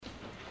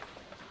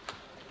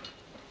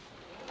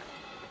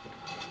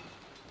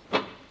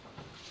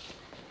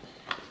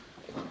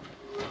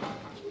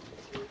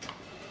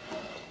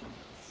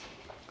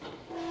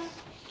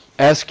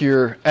Ask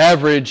your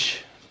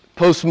average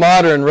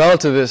postmodern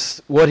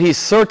relativist what he's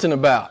certain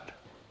about,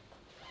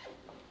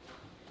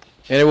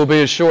 and it will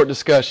be a short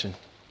discussion.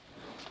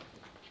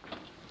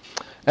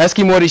 Ask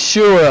him what he's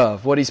sure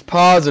of, what he's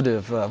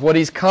positive of, what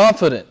he's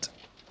confident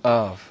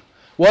of,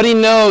 what he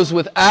knows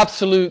with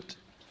absolute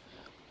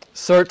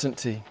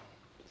certainty.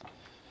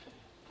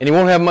 And he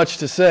won't have much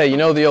to say. You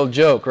know the old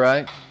joke,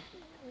 right?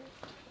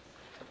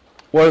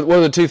 What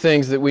are the two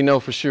things that we know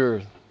for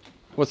sure?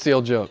 What's the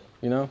old joke,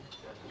 you know?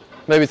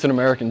 Maybe it's an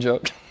American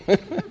joke.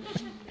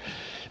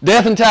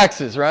 Death and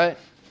taxes, right?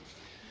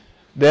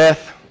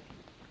 Death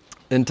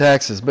and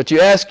taxes. But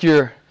you ask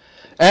your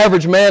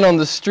average man on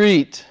the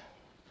street,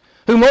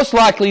 who most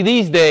likely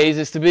these days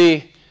is to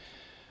be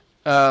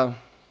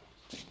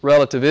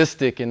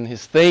relativistic in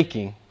his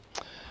thinking.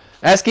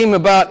 Ask him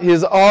about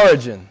his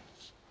origin.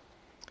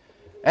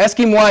 Ask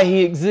him why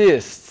he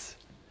exists.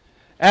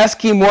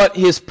 Ask him what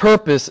his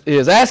purpose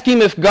is. Ask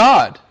him if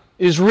God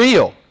is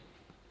real.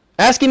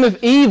 Ask him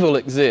if evil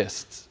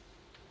exists.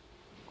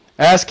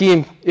 Ask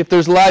him if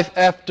there's life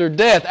after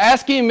death.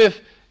 Ask him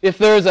if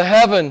there is a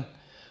heaven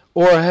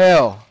or a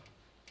hell.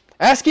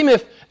 Ask him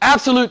if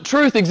absolute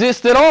truth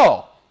exists at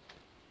all.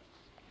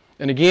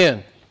 And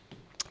again,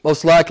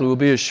 most likely will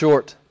be a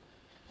short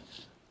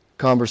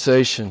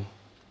conversation.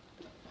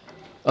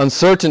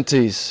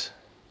 Uncertainties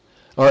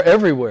are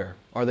everywhere,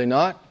 are they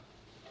not?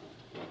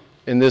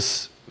 In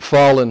this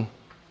fallen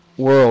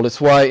world. It's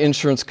why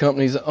insurance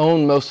companies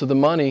own most of the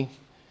money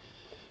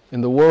in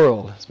the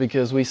world. It's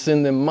because we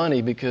send them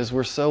money because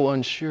we're so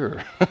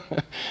unsure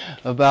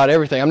about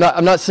everything.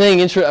 I'm not saying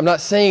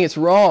it's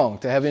wrong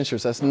to have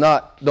insurance.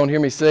 Don't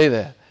hear me say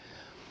that.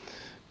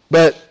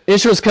 But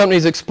insurance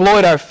companies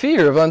exploit our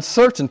fear of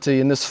uncertainty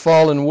in this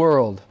fallen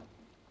world.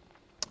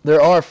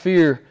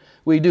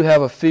 We do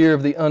have a fear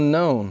of the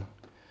unknown.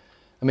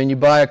 I mean, you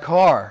buy a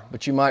car,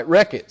 but you might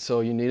wreck it,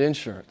 so you need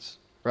insurance,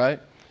 right?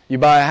 You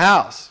buy a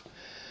house.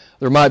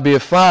 There might be a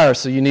fire,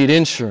 so you need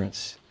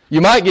insurance.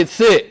 You might get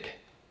sick,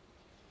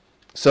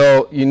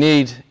 so you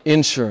need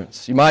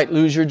insurance. You might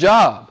lose your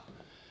job,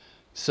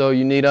 so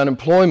you need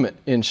unemployment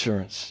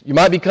insurance. You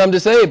might become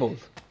disabled,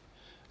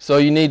 so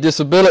you need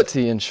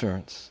disability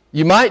insurance.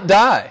 You might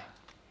die,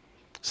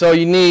 so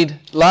you need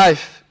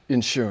life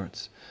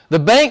insurance. The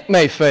bank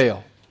may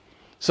fail,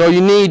 so you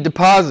need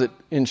deposit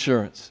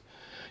insurance.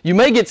 You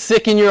may get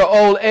sick in your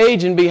old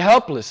age and be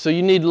helpless, so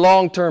you need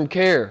long-term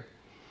care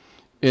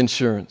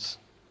insurance.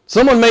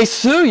 Someone may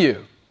sue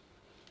you,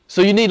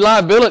 so you need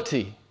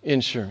liability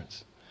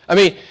insurance. I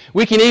mean,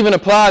 we can even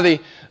apply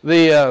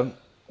the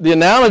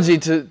analogy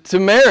to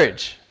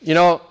marriage. You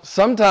know,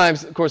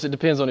 sometimes, of course, it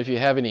depends on if you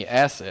have any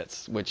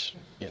assets, which,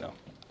 you know,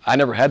 I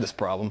never had this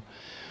problem.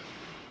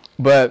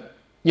 But,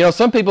 you know,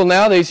 some people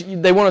nowadays,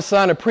 they want to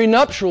sign a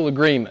prenuptial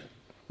agreement,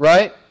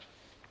 right?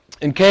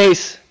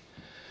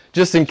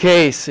 Just in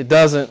case it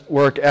doesn't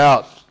work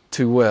out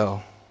too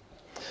well.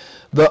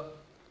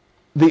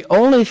 The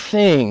only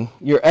thing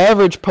your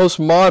average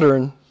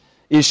postmodern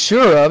is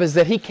sure of is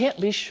that he can't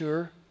be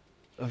sure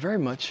of very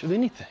much of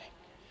anything.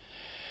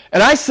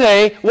 And I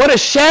say, what a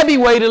shabby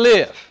way to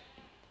live.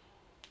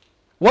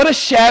 What a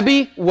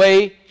shabby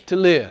way to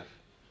live.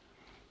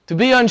 To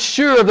be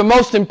unsure of the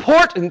most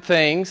important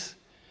things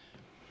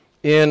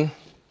in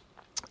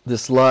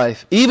this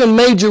life. Even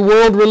major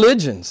world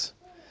religions,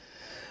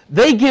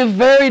 they give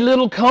very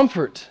little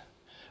comfort,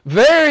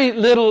 very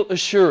little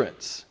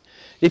assurance.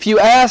 If you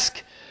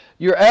ask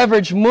your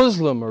average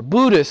Muslim or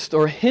Buddhist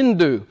or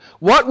Hindu,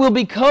 what will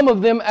become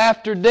of them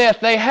after death?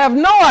 They have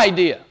no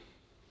idea.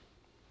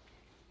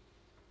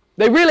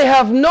 They really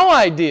have no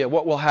idea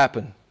what will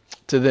happen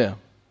to them.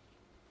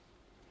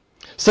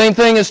 Same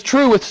thing is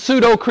true with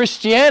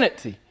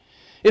pseudo-Christianity.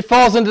 It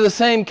falls into the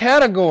same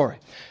category.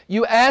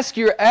 You ask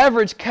your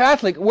average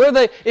Catholic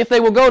if they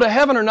will go to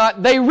heaven or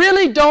not, they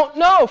really don't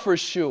know for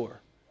sure.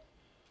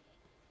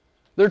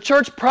 Their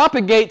church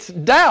propagates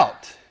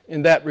doubt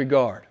in that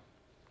regard.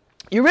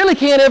 You really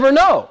can't ever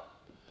know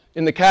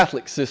in the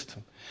Catholic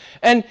system.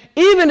 And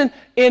even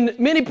in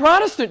many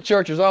Protestant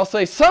churches, I'll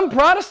say some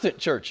Protestant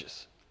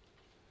churches,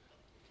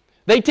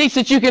 they teach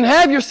that you can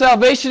have your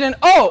salvation and,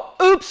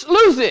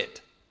 lose it.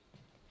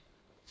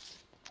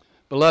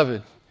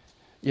 Beloved,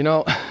 you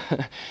know,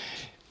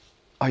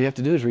 all you have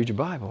to do is read your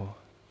Bible.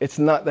 It's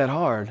not that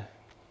hard.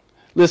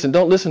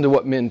 Don't listen to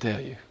what men tell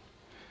you.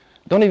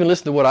 Don't even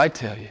listen to what I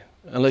tell you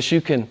unless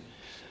you can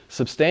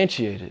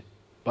substantiate it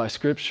by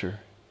Scripture.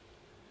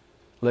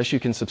 Unless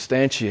you can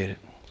substantiate it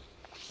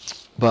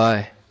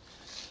by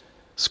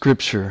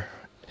Scripture.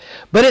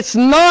 But it's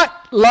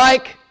not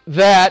like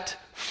that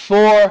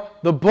for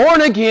the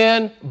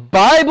born-again,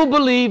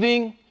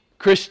 Bible-believing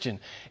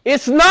Christian.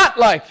 It's not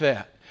like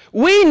that.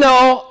 We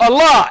know a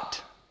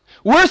lot.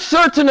 We're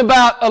certain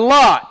about a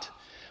lot.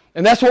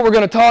 And that's what we're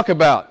going to talk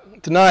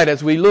about tonight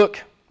as we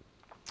look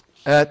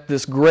at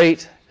this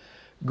great,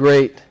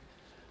 great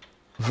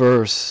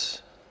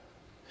verse.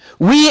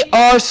 We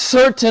are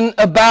certain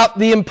about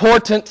the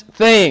important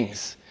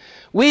things.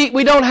 We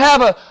don't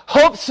have a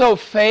hope-so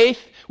faith.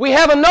 We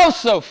have a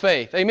know-so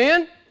faith.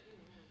 Amen?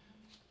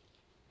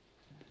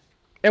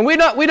 And we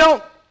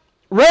don't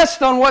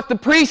rest on what the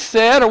priest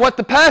said or what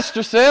the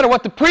pastor said or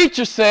what the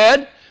preacher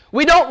said.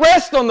 We don't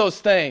rest on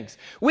those things.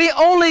 We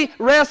only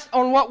rest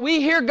on what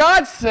we hear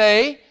God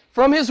say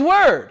from His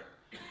Word.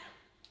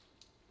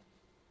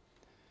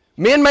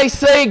 Men may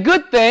say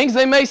good things,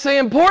 they may say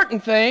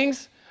important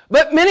things,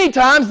 but many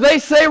times they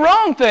say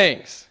wrong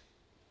things.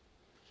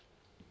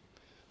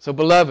 So,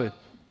 beloved,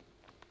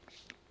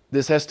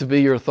 this has to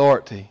be your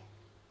authority.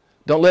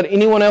 Don't let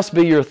anyone else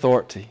be your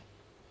authority.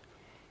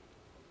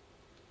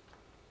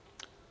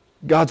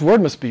 God's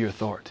Word must be your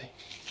authority.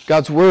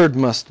 God's Word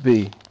must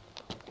be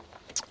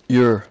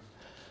your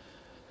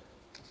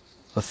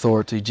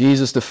authority.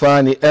 Jesus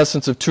defined the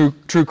essence of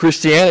true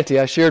Christianity.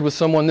 I shared with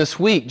someone this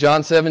week,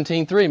 John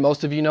 17:3.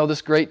 Most of you know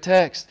this great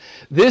text.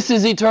 This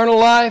is eternal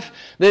life,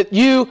 that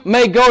you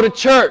may go to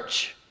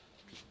church.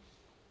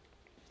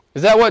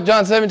 Is that what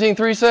John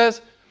 17:3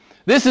 says?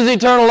 This is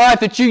eternal life,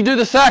 that you do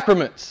the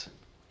sacraments.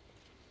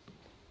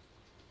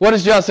 What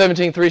does John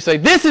 17:3 say?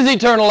 This is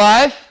eternal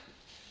life,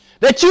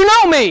 that you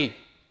know me.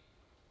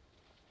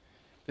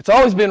 It's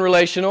always been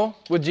relational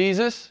with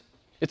Jesus.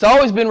 It's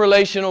always been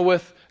relational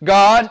with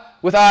God,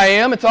 with I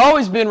am. It's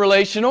always been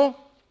relational.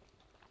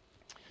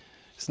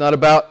 It's not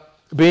about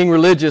being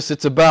religious.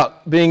 It's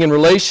about being in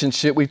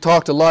relationship. We've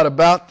talked a lot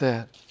about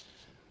that.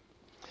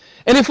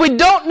 And if we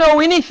don't know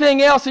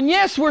anything else, and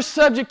yes, we're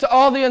subject to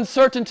all the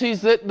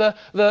uncertainties that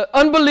the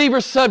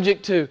unbeliever's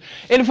subject to.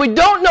 And if we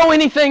don't know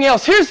anything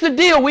else, here's the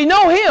deal. We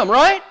know Him,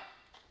 right?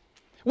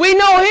 We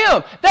know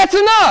Him. That's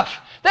enough.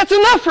 That's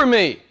enough for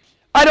me.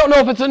 I don't know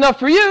if it's enough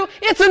for you.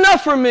 It's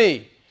enough for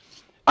me.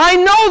 I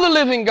know the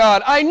living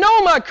God. I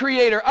know my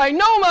Creator. I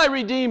know my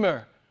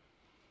Redeemer.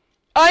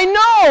 I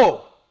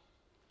know.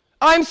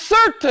 I'm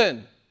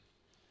certain.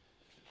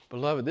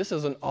 Beloved, this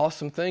is an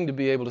awesome thing to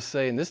be able to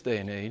say in this day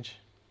and age.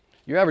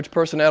 Your average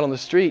person out on the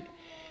street,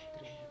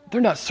 they're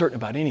not certain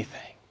about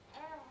anything.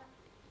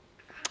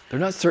 They're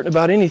not certain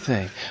about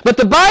anything. But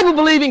the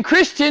Bible-believing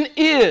Christian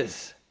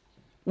is.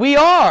 We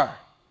are.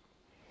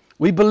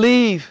 We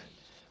believe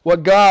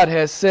what God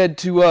has said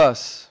to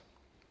us.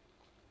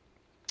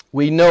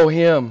 We know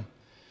Him.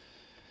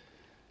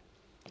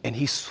 And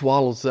He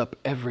swallows up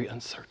every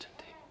uncertainty.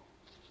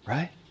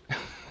 Right?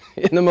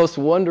 In the most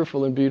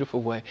wonderful and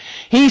beautiful way.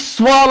 He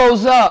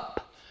swallows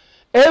up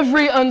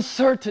every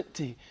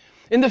uncertainty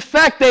in the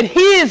fact that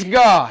He is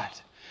God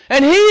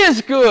and He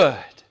is good.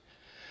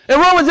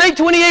 And Romans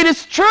 8:28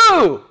 is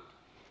true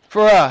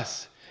for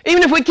us.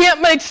 Even if we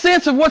can't make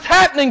sense of what's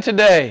happening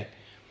today,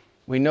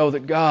 we know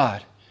that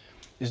God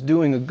is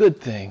doing a good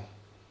thing.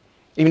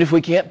 Even if we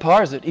can't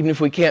parse it, even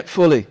if we can't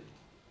fully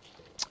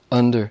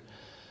understand.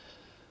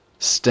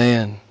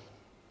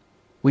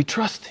 We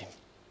trust Him.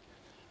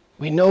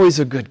 We know He's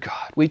a good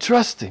God. We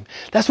trust Him.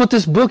 That's what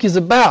this book is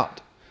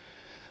about.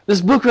 This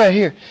book right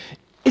here,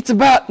 it's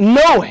about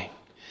knowing.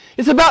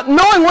 It's about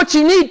knowing what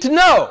you need to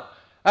know.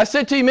 I've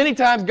said to you many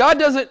times, God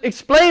doesn't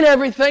explain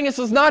everything. This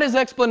is not His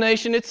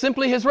explanation. It's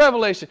simply His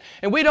revelation.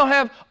 And we don't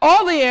have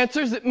all the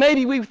answers that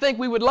maybe we think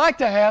we would like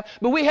to have,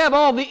 but we have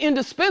all the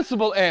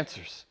indispensable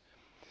answers.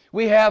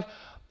 We have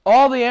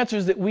all the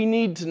answers that we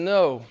need to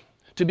know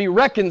to be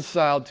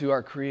reconciled to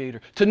our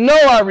Creator, to know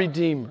our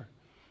Redeemer,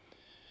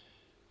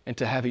 and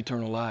to have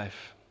eternal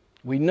life.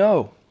 We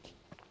know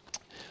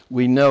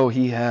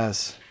He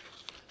has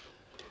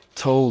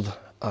told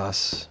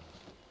us.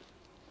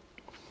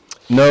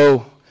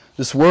 No,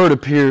 this word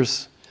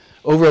appears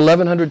over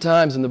 1,100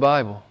 times in the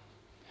Bible.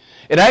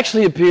 It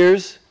actually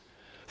appears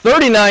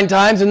 39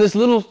 times in this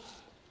little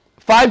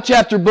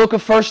 5-chapter book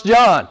of 1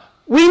 John.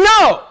 We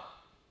know.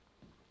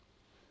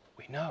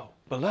 We know.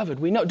 Beloved,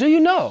 we know. Do you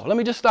know? Let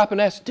me just stop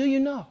and ask, do you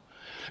know?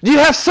 Do you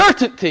have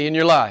certainty in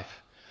your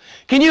life?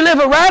 Can you live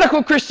a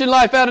radical Christian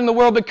life out in the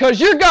world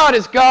because your God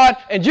is God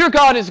and your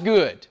God is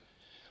good?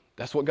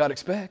 That's what God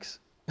expects.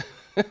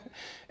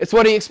 It's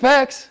what He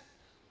expects.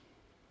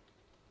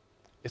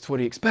 It's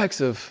what He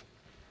expects of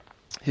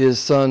His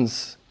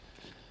sons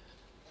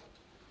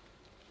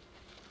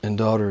and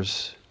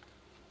daughters.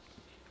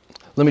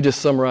 Let me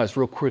just summarize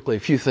real quickly a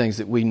few things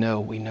that we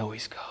know. We know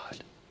He's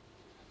God.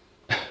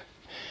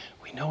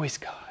 We know He's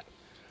God.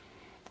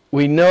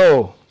 We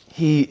know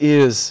He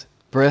is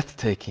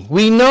breathtaking.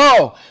 We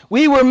know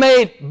we were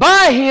made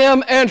by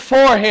Him and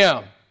for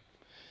Him.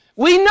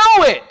 We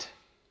know it.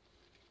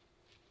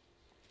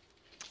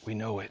 We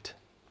know it.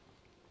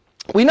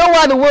 We know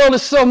why the world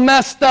is so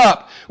messed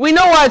up. We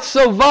know why it's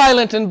so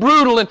violent and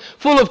brutal and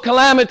full of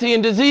calamity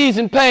and disease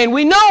and pain.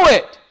 We know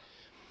it.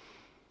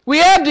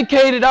 We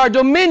abdicated our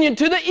dominion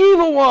to the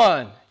evil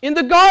one. In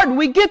the garden,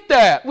 we get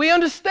that. We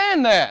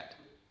understand that.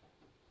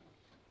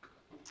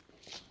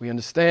 We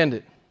understand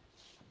it.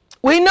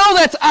 We know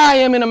that's I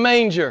am in a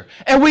manger.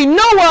 And we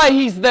know why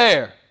He's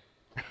there.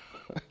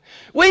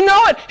 We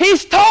know it.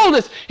 He's told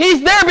us.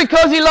 He's there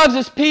because He loves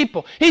His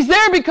people. He's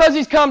there because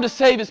He's come to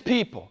save His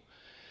people.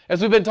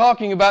 As we've been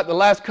talking about the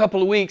last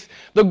couple of weeks,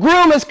 the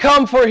groom has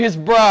come for his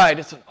bride.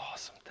 It's an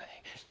awesome thing.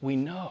 We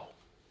know.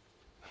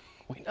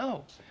 We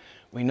know.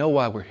 We know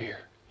why we're here.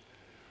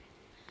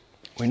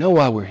 We know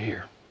why we're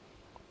here.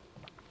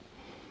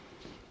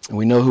 And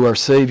we know who our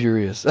Savior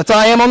is. That's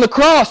I am on the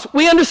cross.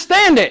 We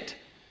understand it.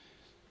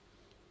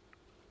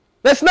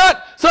 That's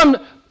not some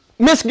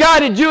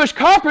misguided Jewish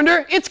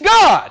carpenter. It's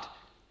God.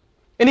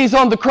 And He's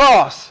on the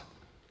cross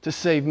to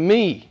save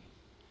me.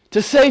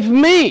 To save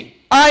me.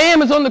 I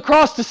am is on the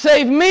cross to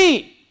save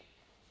me.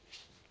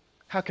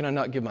 How can I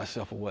not give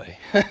myself away?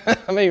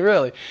 I mean,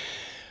 really.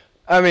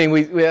 I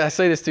mean, I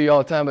say this to you all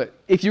the time, but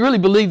if you really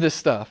believe this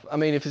stuff, I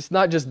mean, if it's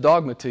not just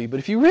dogma to you, but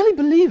if you really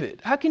believe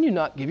it, how can you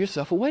not give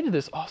yourself away to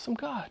this awesome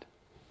God?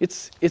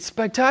 It's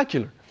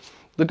spectacular.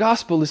 The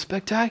gospel is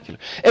spectacular.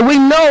 And we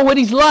know what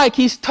He's like.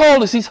 He's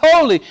told us He's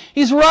holy,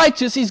 He's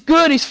righteous, He's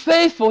good, He's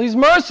faithful, He's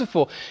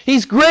merciful,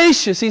 He's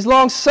gracious, He's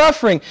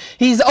long-suffering,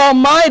 He's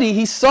almighty,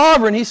 He's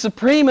sovereign, He's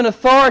supreme in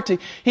authority,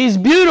 He's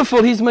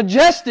beautiful, He's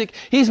majestic,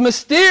 He's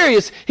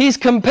mysterious, He's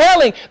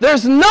compelling.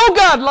 There's no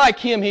God like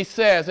Him, He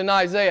says in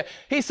Isaiah.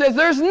 He says,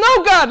 there's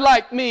no God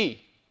like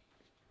me.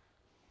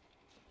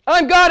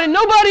 I'm God and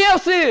nobody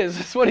else is.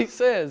 That's what He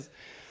says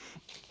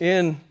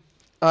in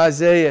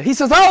Isaiah. He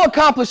says, I'll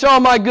accomplish all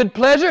my good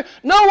pleasure.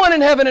 No one in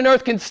heaven and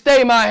earth can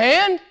stay my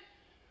hand.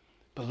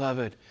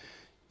 Beloved,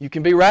 you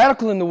can be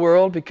radical in the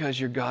world because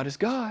your God is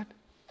God.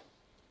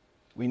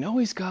 We know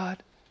He's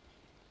God.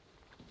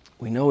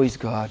 We know He's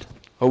God.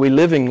 Are we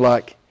living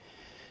like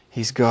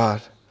He's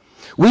God?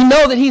 We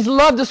know that He's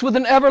loved us with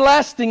an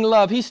everlasting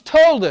love. He's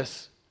told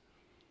us.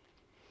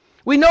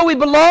 We know we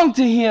belong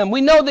to Him.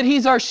 We know that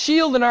He's our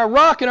shield and our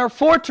rock and our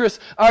fortress,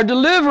 our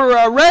deliverer,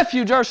 our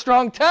refuge, our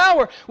strong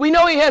tower. We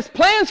know He has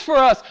plans for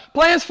us,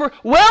 plans for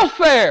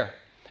welfare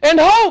and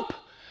hope,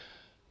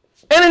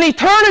 and an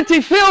eternity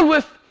filled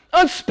with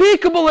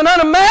unspeakable and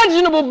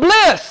unimaginable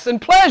bliss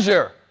and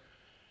pleasure.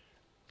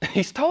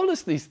 He's told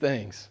us these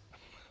things.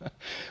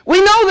 We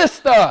know this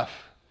stuff.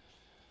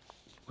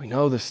 We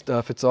know this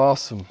stuff. It's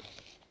awesome.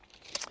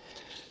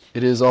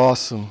 It is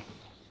awesome.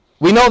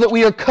 We know that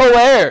we are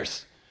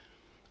co-heirs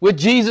with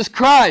Jesus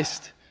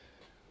Christ.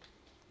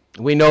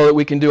 We know that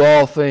we can do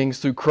all things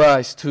through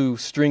Christ who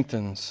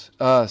strengthens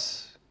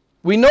us.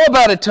 We know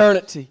about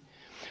eternity.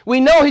 We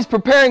know He's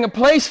preparing a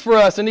place for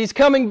us and He's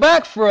coming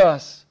back for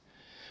us.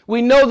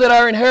 We know that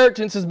our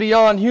inheritance is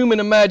beyond human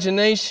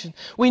imagination.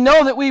 We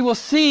know that we will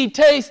see,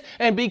 taste,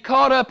 and be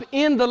caught up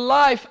in the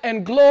life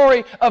and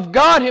glory of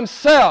God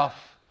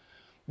Himself.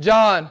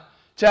 John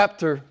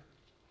chapter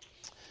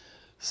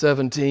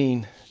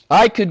 17.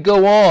 I could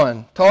go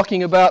on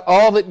talking about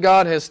all that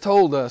God has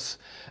told us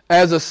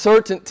as a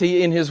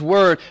certainty in His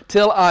Word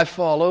till I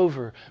fall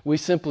over. We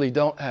simply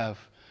don't have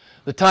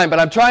the time. But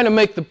I'm trying to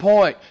make the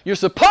point. You're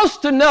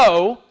supposed to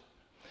know,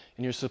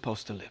 and you're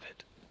supposed to live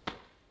it.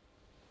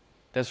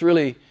 That's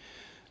really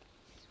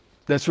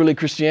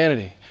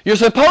Christianity. You're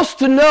supposed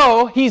to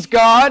know He's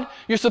God.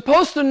 You're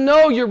supposed to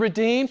know you're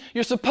redeemed.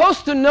 You're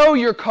supposed to know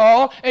your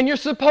call, and you're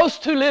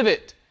supposed to live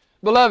it.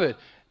 Beloved,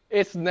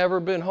 it's never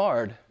been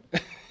hard.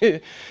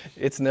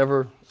 It's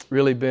never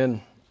really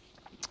been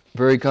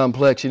very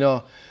complex. You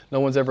know,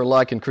 no one's ever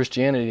likened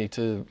Christianity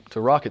to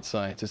rocket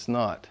science. It's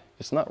not.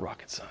 It's not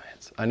rocket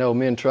science. I know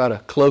men try to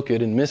cloak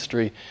it in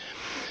mystery,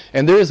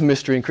 and there is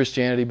mystery in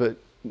Christianity, but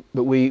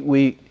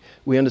we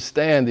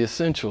understand the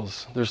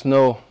essentials. There's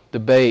no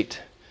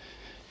debate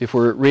if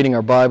we're reading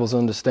our Bibles,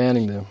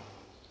 understanding them.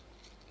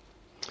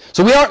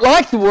 So we aren't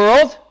like the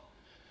world.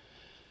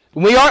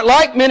 We aren't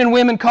like men and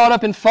women caught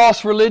up in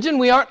false religion.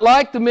 We aren't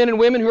like the men and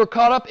women who are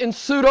caught up in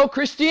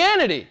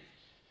pseudo-Christianity.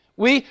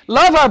 We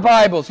love our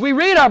Bibles. We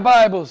read our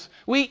Bibles.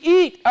 We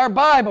eat our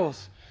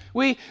Bibles.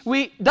 We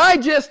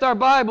digest our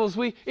Bibles.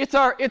 It's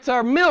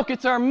our milk.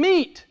 It's our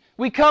meat.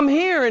 We come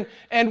here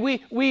and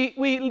we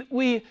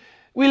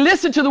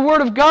listen to the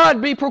Word of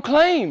God be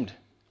proclaimed.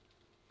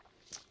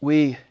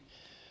 We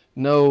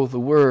know the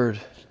Word.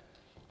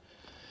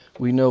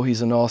 We know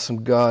He's an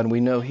awesome God. And we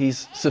know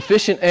He's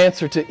sufficient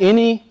answer to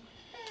any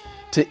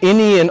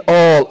and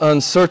all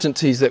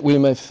uncertainties that we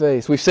may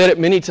face. We've said it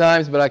many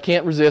times, but I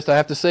can't resist. I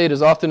have to say it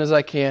as often as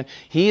I can.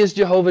 He is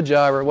Jehovah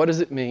Jireh. What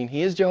does it mean?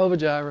 He is Jehovah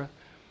Jireh.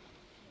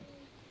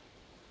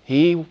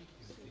 He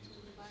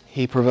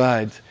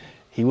provides.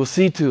 He will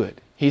see to it.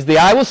 He's the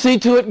I will see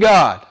to it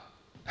God.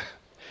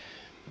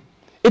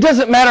 It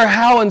doesn't matter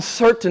how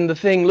uncertain the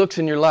thing looks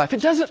in your life.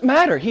 It doesn't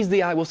matter. He's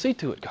the I will see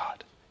to it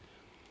God.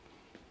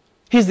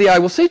 He's the I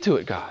will see to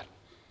it God.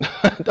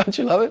 Don't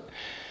you love it?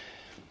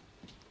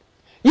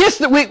 Yes,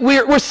 that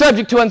we're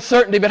subject to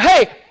uncertainty, but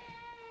hey,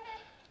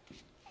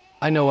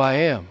 I know I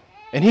am.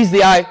 And He's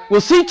the I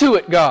will see to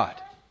it God.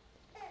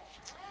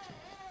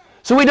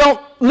 So we don't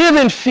live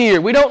in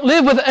fear. We don't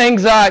live with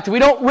anxiety. We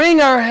don't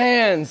wring our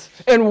hands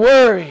and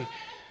worry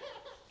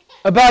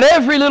about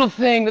every little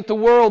thing that the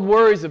world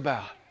worries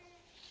about.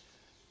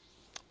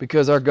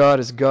 Because our God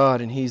is God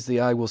and He's the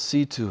I will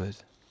see to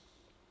it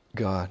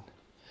God.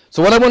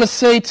 So what I want to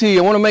say to you,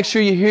 I want to make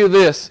sure you hear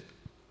this.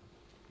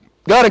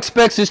 God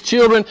expects His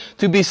children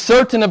to be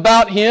certain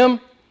about Him.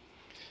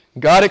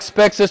 God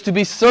expects us to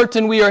be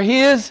certain we are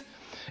His.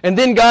 And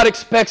then God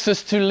expects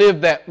us to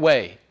live that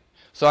way.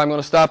 So I'm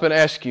going to stop and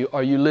ask you,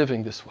 are you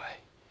living this way?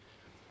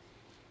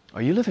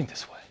 Are you living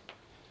this way?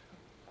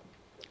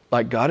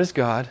 Like God is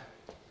God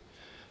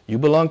You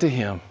belong to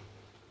Him,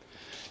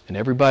 and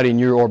everybody in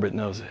your orbit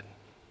knows it.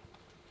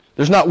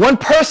 There's not one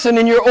person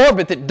in your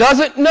orbit that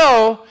doesn't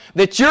know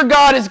that your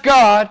God is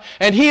God,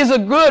 and He is a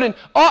good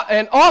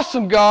and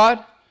awesome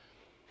God,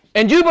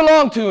 and you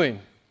belong to Him.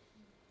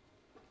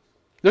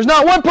 There's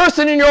not one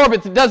person in your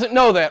orbit that doesn't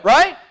know that,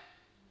 right?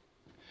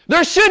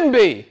 There shouldn't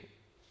be.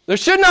 There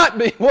should not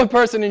be one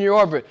person in your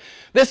orbit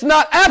that's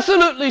not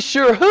absolutely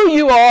sure who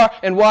you are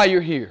and why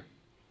you're here.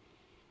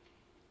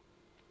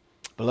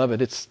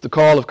 Beloved, it's the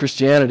call of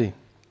Christianity.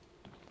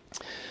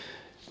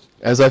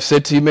 As I've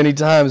said to you many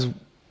times,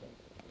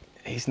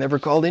 He's never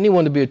called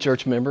anyone to be a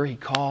church member. He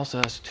calls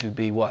us to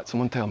be what?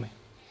 Someone tell me.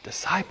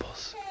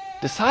 Disciples.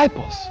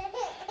 Disciples.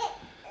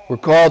 We're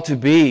called to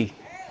be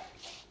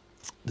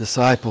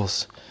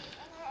disciples.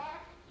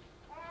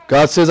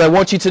 God says, I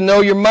want you to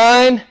know your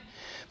mind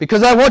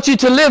because I want you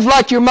to live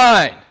like your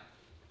mind.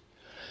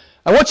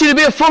 I want you to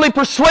be a fully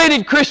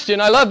persuaded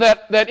Christian. I love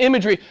that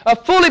imagery. A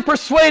fully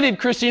persuaded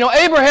Christian. You know,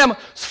 Abraham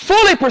was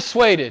fully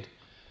persuaded.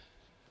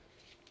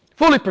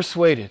 Fully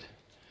persuaded.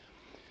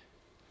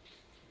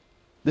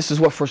 This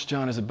is what 1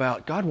 John is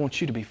about. God wants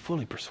you to be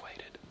fully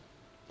persuaded.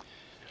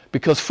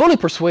 Because fully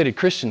persuaded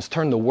Christians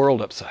turn the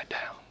world upside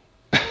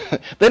down.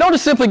 They don't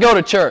just simply go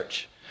to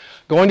church.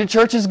 Going to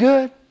church is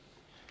good.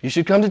 You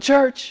should come to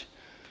church.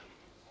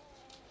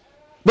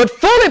 But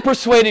fully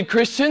persuaded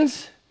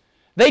Christians,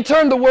 they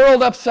turn the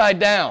world upside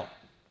down.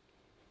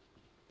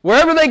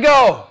 Wherever they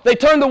go, they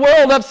turn the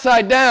world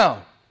upside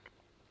down.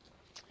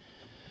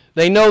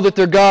 They know that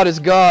their God is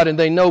God and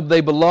they know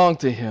they belong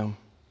to Him.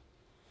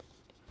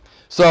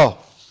 So,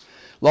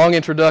 long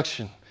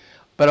introduction,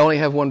 but I only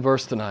have one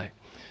verse tonight.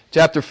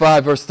 Chapter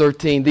 5, verse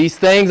 13. These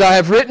things I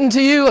have written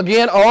to you.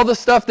 Again, all the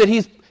stuff that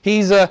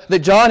that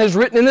John has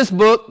written in this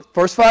book,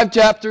 first 5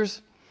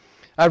 chapters.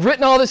 I've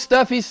written all this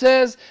stuff, he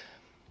says,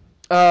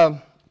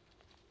 to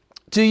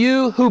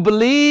you who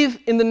believe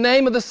in the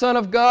name of the Son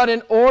of God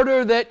in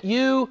order that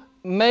you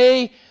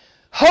may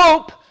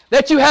hope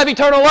that you have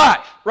eternal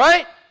life,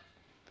 right?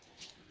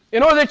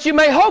 In order that you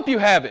may hope you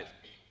have it.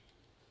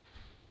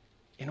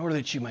 In order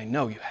that you may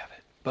know you have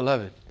it.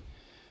 Beloved,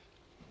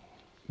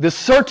 this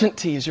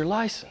certainty is your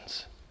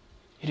license.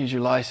 It is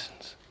your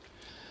license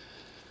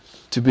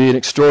to be an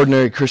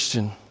extraordinary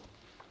Christian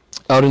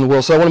out in the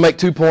world. So I want to make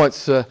 2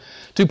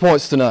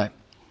 points tonight.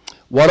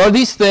 What are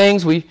these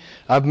things?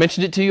 I've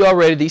mentioned it to you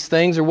already. These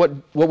things are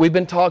what we've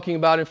been talking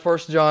about in 1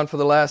 John for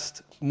the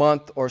last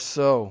month or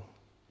so.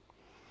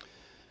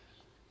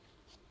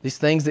 These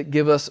things that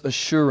give us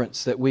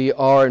assurance that we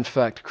are in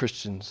fact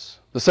Christians.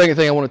 The second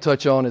thing I want to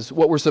touch on is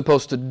what we're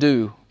supposed to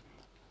do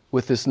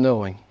with this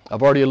knowing.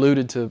 I've already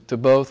alluded to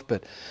both,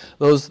 but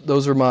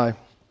those are my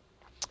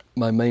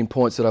main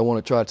points that I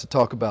want to try to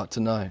talk about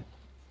tonight.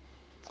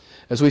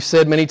 As we've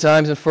said many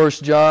times in 1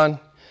 John,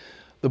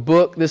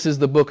 this is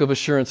the book of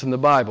assurance in the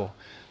Bible.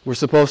 We're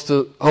supposed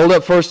to hold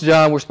up 1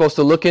 John, we're supposed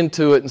to look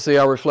into it and see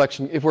our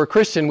reflection. If we're a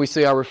Christian, we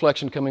see our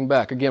reflection coming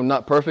back. Again,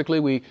 not perfectly.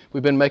 We've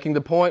been making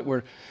the point.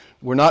 We're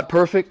not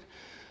perfect.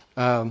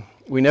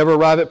 We never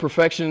arrive at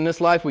perfection in this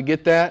life. We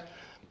get that.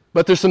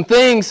 But there's some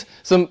things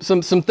in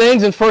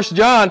 1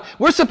 John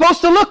we're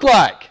supposed to look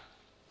like.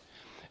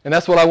 And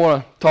that's what I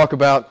want to talk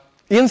about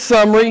in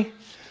summary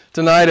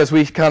tonight as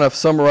we kind of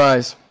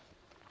summarize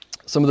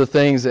some of the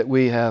things that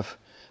we have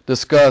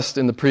discussed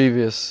in the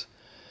previous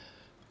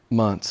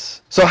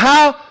months. So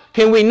how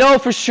can we know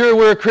for sure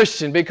we're a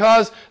Christian?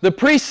 Because the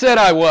priest said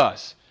I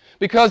was.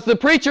 Because the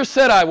preacher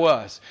said I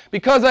was.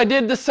 Because I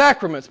did the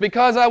sacraments.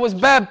 Because I was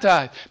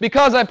baptized.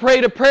 Because I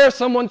prayed a prayer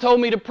someone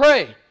told me to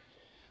pray.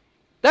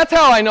 That's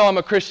how I know I'm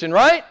a Christian,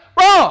 right?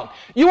 Wrong.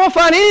 You won't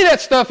find any of that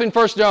stuff in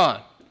 1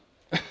 John.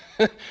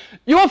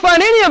 You won't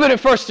find any of it in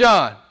 1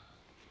 John.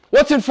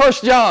 What's in 1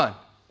 John?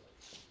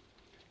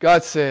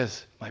 God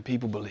says, my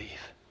people believe.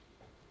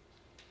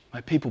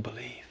 My people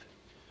believe.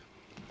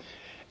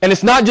 And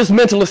it's not just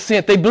mental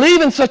assent. They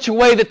believe in such a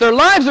way that their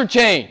lives are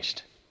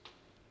changed.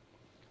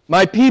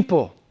 My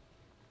people,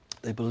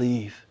 they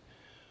believe.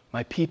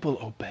 My people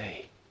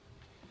obey.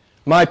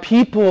 My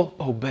people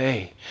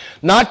obey.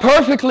 Not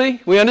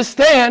perfectly, we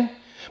understand.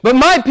 But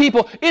my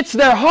people, it's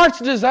their heart's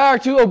desire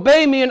to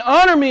obey me and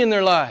honor me in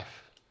their life.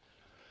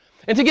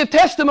 And to give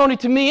testimony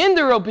to me in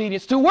their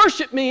obedience. To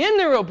worship me in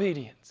their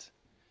obedience.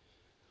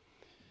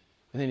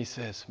 And then he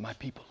says, my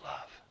people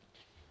love.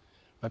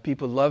 My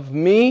people love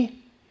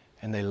me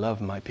and they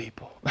love my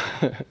people.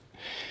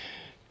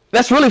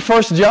 That's really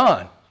 1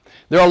 John.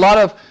 There are a lot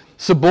of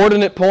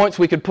subordinate points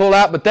we could pull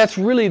out, but that's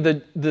really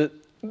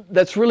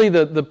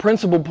the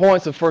principal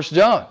points of 1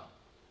 John.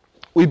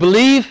 We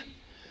believe,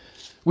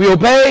 we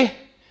obey,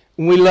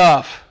 and we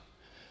love.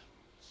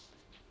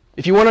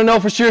 If you want to know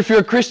for sure if you're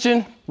a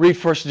Christian,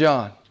 read 1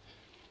 John.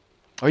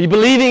 Are you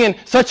believing in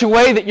such a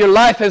way that your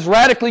life has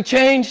radically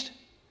changed?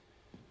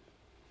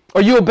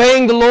 Are you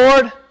obeying the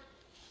Lord?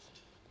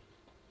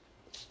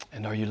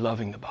 And are you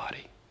loving the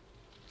body?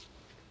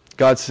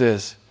 God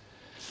says,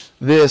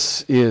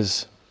 this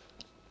is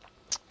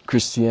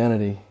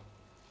Christianity.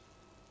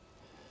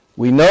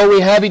 We know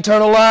we have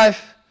eternal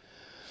life.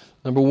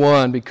 Number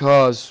one,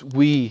 because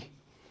we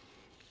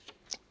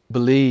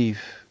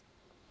believe.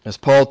 As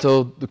Paul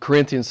told the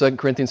Corinthians, 2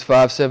 Corinthians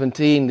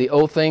 5:17, the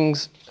old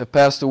things have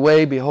passed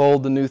away,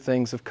 behold, the new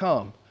things have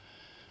come.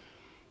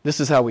 This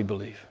is how we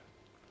believe.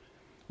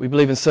 We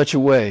believe in such a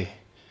way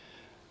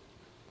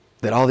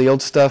that all the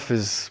old stuff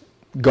is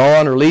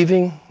gone or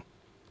leaving,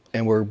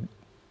 and we're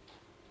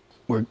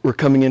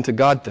coming into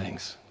God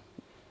things.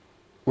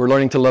 We're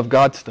learning to love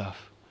God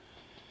stuff.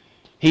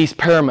 He's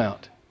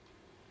paramount.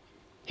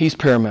 He's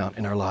paramount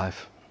in our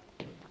life.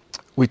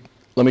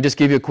 Let me just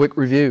give you a quick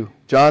review.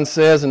 John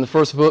says in the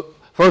first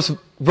verse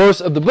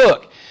of the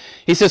book,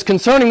 he says,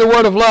 concerning the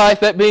word of life,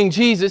 that being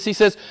Jesus, he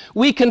says,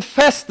 we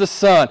confess the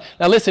Son.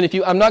 Now listen,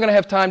 I'm not going to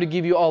have time to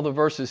give you all the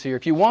verses here.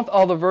 If you want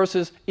all the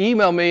verses,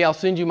 email me, I'll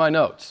send you my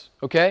notes,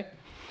 okay?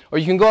 Or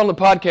you can go on the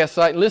podcast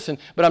site and listen,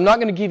 but I'm not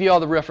going to give you all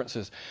the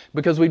references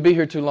because we'd be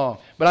here too long.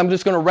 But I'm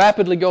just going to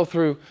rapidly go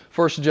through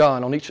 1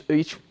 John on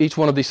each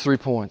one of these 3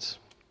 points.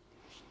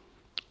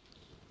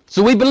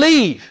 So we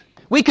believe.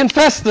 We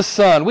confess the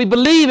Son. We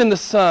believe in the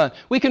Son.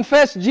 We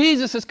confess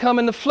Jesus has come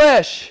in the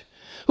flesh.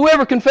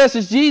 Whoever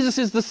confesses Jesus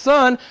is the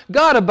Son,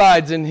 God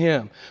abides in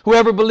him.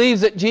 Whoever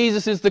believes that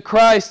Jesus is the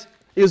Christ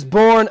is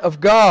born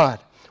of God.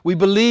 We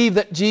believe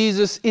that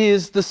Jesus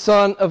is the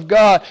Son of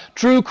God.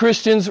 True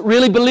Christians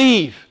really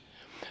believe.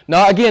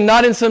 Now, again,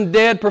 not in some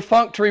dead,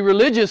 perfunctory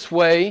religious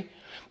way,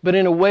 but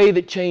in a way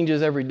that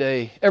changes every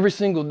day, every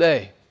single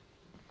day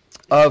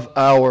of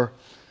our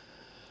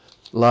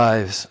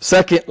lives.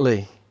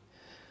 Secondly,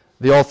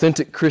 the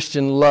authentic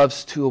Christian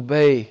loves to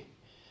obey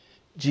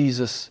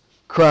Jesus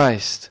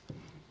Christ.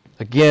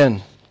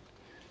 Again,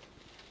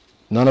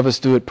 none of us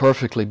do it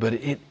perfectly, but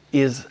it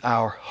is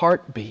our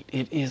heartbeat.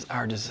 It is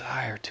our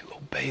desire to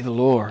obey the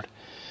Lord,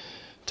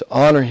 to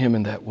honor Him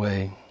in that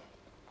way.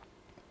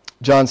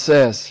 John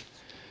says,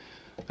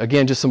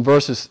 again, just some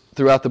verses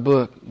throughout the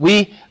book,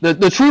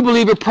 the true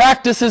believer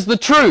practices the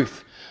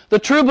truth. The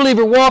true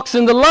believer walks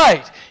in the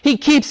light. He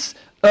keeps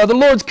the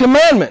Lord's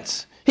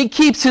commandments. He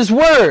keeps His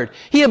word.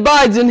 He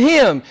abides in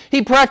Him.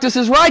 He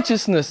practices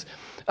righteousness.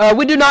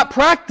 We do not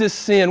practice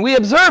sin. We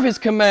observe His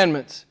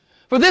commandments.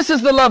 For this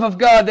is the love of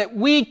God, that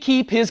we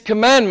keep His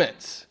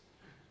commandments.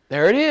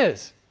 There it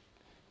is.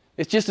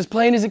 It's just as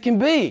plain as it can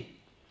be.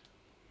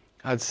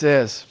 God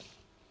says,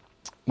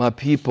 my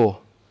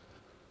people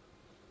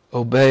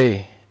obey.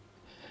 And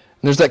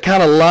there's that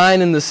kind of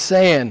line in the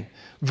sand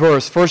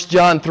verse, 1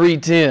 John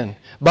 3:10.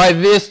 By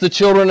this the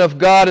children of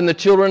God and the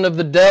children of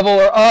the devil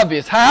are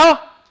obvious.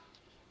 How?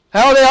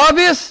 How are they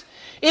obvious?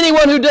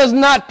 Anyone who does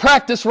not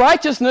practice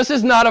righteousness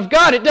is not of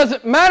God. It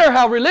doesn't matter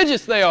how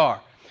religious they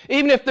are,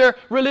 even if they're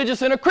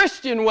religious in a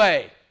Christian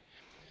way.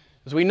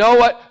 As we know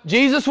what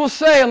Jesus will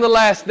say on the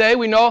last day,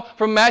 we know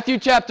from Matthew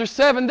chapter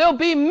 7, there'll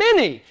be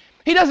many.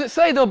 He doesn't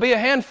say there'll be a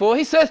handful.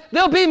 He says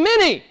there'll be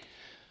many.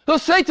 They'll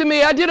say to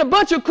me, I did a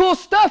bunch of cool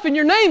stuff in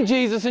your name,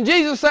 Jesus. And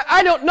Jesus will say,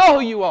 I don't know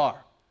who you are.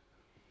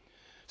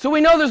 So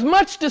we know there's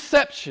much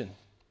deception,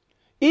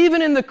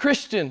 even in the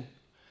Christian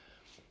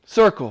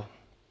circle.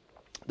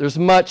 There's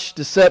much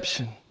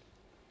deception.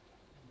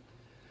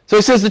 So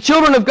he says, the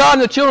children of God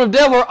and the children of the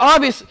devil are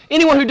obvious.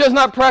 Anyone who does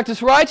not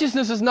practice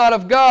righteousness is not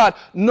of God,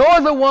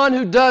 nor the one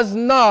who does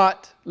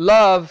not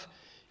love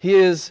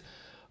his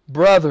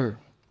brother,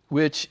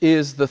 which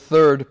is the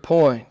third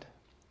point.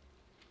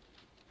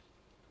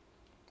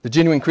 The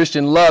genuine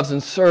Christian loves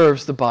and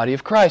serves the body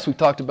of Christ. We've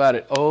talked about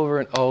it over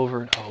and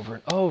over and over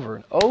and over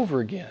and over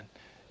again.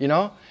 You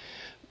know?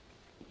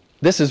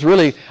 This is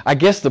really, I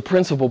guess, the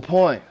principal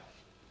point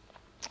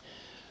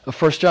of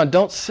 1 John.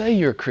 Don't say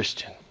you're a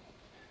Christian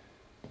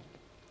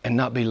and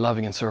not be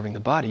loving and serving the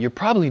body. You're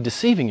probably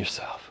deceiving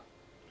yourself.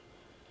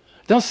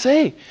 Don't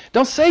say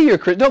you're a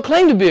Christian. Don't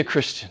claim to be a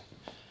Christian,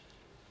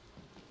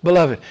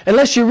 beloved,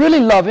 unless you're really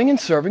loving and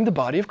serving the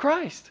body of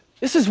Christ.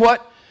 This is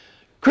what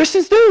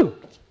Christians do,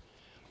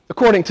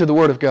 according to the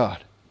Word of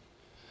God.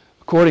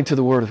 According to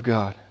the Word of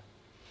God.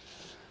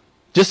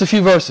 Just a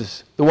few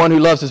verses. The one who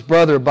loves his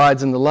brother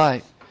abides in the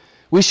light.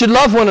 We should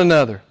love one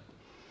another.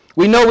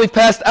 We know we've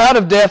passed out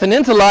of death and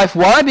into life.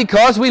 Why?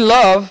 Because we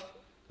love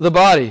the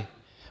body.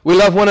 We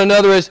love one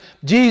another as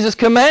Jesus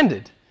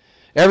commanded.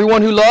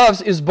 Everyone who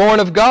loves is born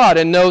of God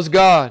and knows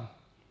God.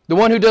 The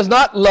one who does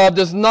not love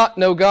does not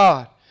know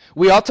God.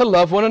 We ought to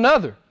love one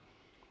another.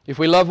 If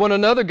we love one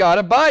another, God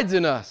abides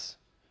in us.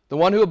 The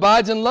one who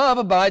abides in love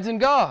abides in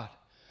God.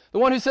 The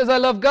one who says, I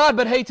love God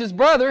but hates his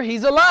brother,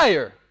 he's a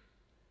liar.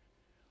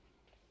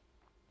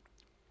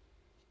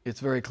 It's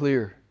very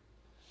clear.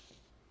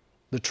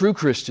 The true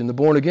Christian, the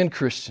born-again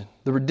Christian,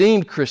 the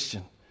redeemed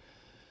Christian,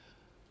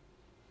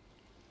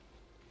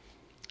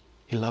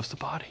 he loves the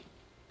body.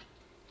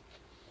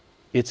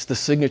 It's the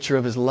signature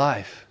of his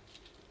life.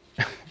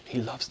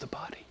 He loves the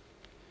body.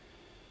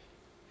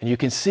 And you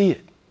can see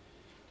it.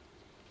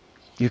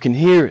 You can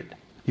hear it.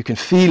 You can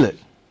feel it.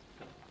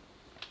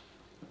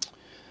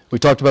 We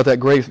talked about that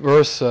great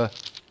verse a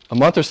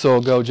month or so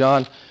ago,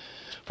 1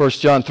 1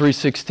 John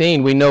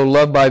 3:16, we know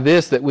love by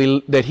this,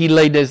 that He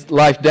laid His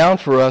life down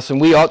for us,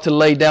 and we ought to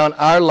lay down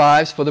our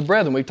lives for the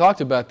brethren. We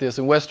talked about this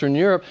in Western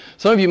Europe.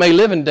 Some of you may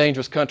live in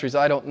dangerous countries,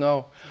 I don't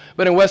know.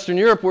 But in Western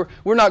Europe,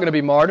 we're not going to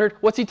be martyred.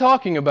 What's he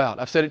talking about?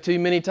 I've said it to you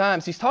many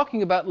times. He's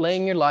talking about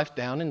laying your life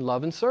down in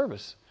love and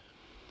service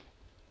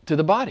to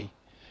the body.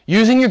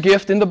 Using your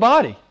gift in the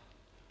body.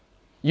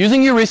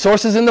 Using your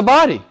resources in the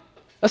body.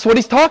 That's what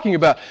he's talking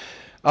about.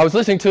 I was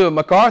listening to a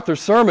MacArthur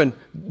sermon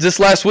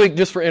just last week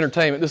just for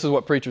entertainment. This is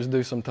what preachers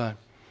do sometimes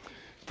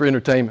for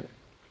entertainment.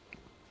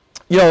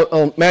 You know,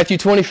 on Matthew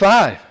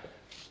 25.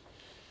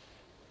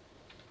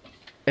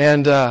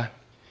 And,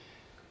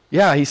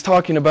 he's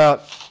talking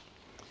about,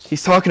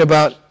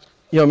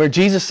 remember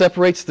Jesus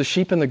separates the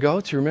sheep and the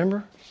goats, you remember?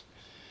 And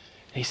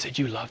he said,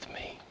 you loved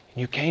me.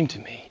 You came to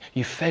me.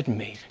 You fed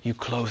me. You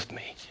clothed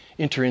me.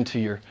 Enter into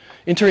your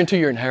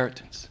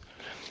inheritance.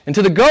 And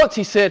to the goats,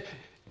 he said,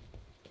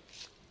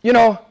 you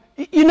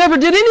never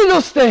did any of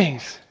those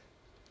things.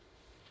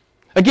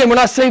 Again, we're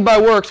not saved by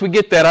works. We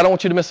get that. I don't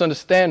want you to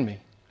misunderstand me.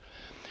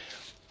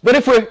 But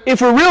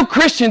if we're real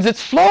Christians,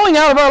 it's flowing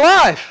out of our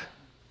life.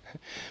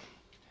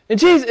 And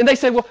they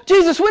said, well,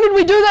 Jesus, when did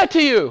we do that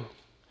to you?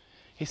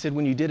 He said,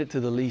 when you did it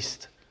to the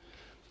least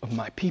of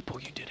my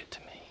people, you did it to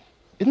me.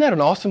 Isn't that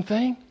an awesome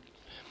thing?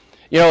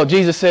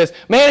 Jesus says,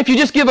 man, if you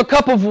just give a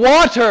cup of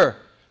water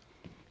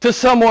to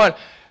someone,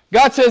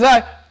 God says,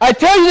 I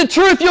tell you the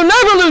truth, you'll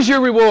never lose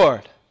your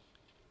reward.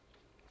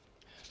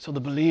 So the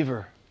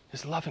believer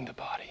is loving the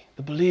body.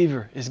 The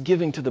believer is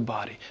giving to the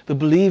body. The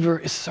believer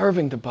is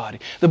serving the body.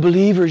 The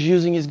believer is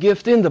using his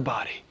gift in the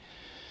body.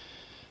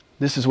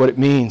 This is what it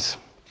means,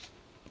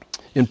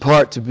 in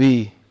part, to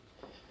be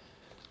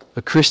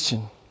a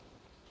Christian.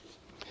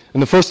 In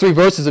the first 3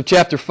 verses of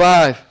chapter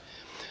 5,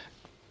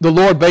 the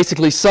Lord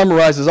basically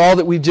summarizes all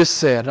that we've just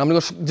said. I'm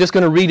just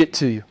going to read it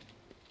to you.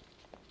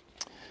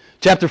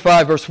 Chapter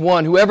 5, verse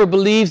 1, whoever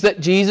believes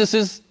that Jesus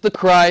is the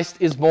Christ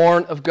is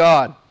born of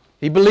God.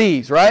 He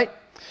believes, right?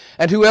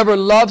 And whoever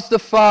loves the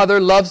Father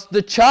loves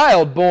the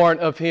child born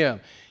of Him.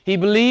 He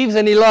believes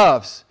and he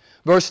loves.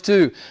 Verse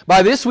 2,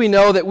 by this we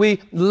know that we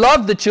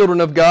love the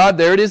children of God.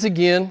 There it is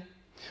again.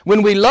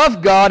 When we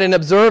love God and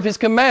observe His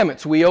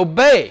commandments, we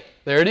obey.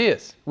 There it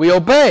is. We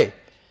obey.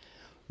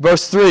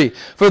 Verse 3,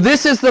 for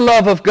this is the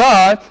love of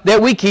God,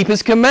 that we keep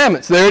His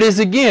commandments. There it is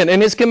again.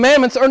 And His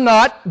commandments are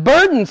not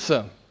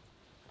burdensome.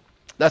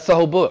 That's the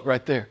whole book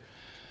right there.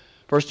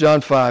 1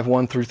 John 5,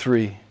 1 through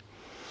 3.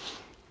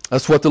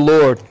 That's what the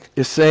Lord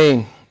is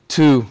saying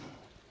to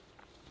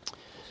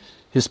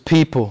His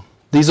people.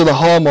 These are the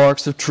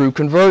hallmarks of true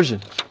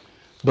conversion.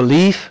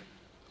 Belief,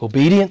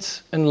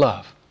 obedience, and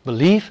love.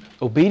 Belief,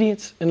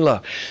 obedience, and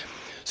love.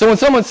 So when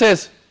someone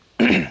says,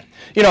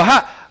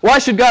 why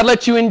should God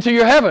let you into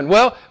your heaven?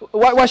 Well,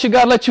 why should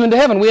God let you into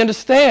heaven? We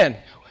understand.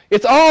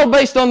 It's all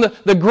based on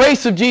the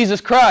grace of Jesus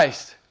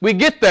Christ. We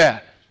get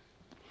that.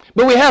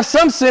 But we have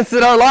some sense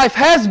that our life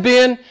has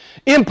been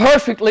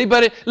imperfectly,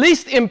 but at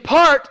least in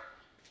part,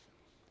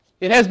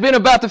 it has been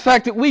about the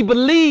fact that we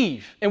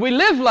believe, and we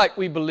live like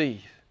we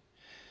believe.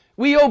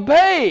 We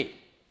obey,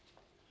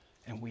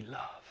 and we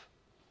love.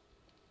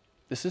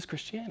 This is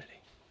Christianity.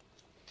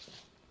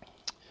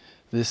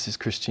 This is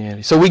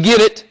Christianity. So we get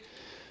it.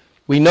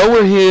 We know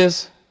we're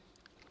His.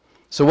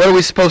 So what are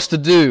we supposed to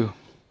do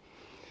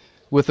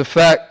with the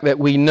fact that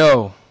we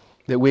know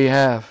that we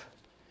have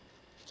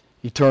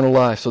eternal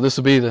life? So this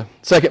will be the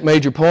second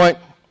major point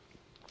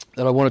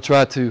that I want to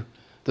try to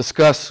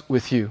discuss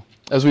with you.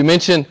 As we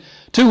mentioned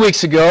 2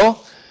 weeks ago,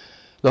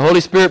 the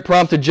Holy Spirit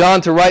prompted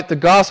John to write the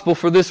gospel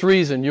for this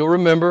reason. You'll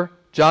remember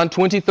John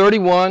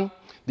 20:31.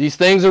 These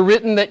things are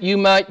written that you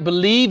might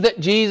believe that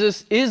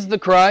Jesus is the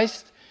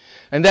Christ,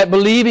 and that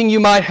believing you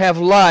might have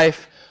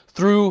life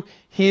through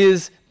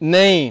His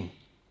name.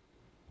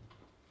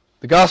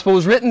 The gospel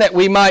was written that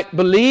we might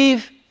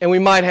believe and we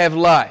might have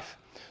life.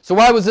 So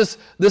why was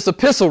this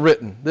epistle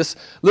written? This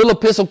little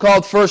epistle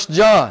called 1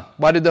 John.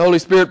 Why did the Holy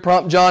Spirit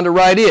prompt John to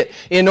write it?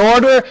 In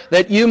order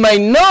that you may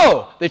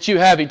know that you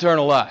have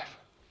eternal life.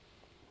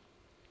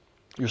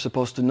 You're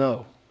supposed to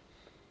know.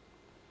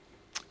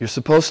 You're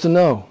supposed to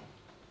know.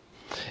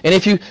 And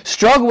if you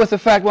struggle with the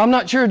fact, well, I'm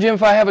not sure, Jim,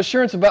 if I have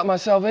assurance about my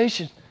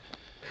salvation,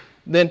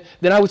 then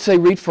I would say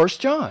read 1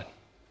 John.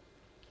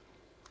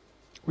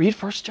 Read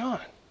 1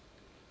 John.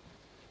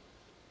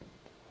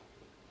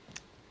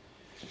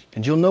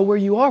 And you'll know where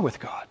you are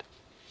with God.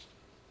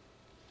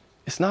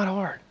 It's not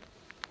hard.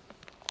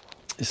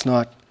 It's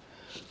not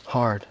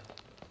hard.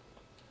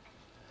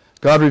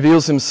 God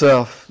reveals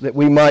Himself that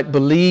we might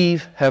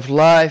believe, have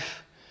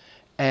life,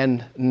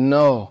 and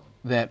know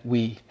that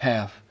we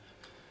have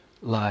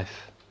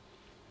life.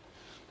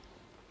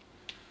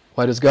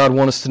 Why does God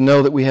want us to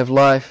know that we have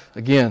life?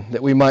 Again,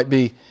 that we might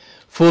be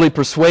fully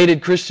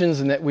persuaded Christians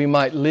and that we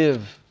might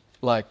live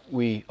like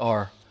we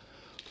are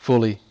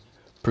fully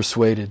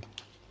persuaded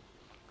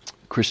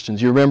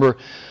Christians. You remember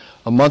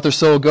a month or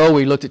so ago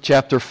we looked at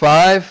chapter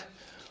 5,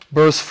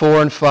 verse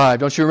 4 and 5.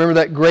 Don't you remember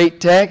that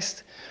great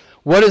text?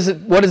 What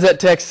does that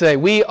text say?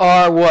 We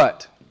are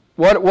what?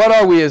 What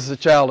are we as a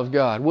child of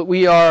God?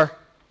 We are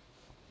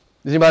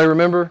Does anybody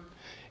remember?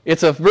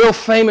 It's a real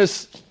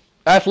famous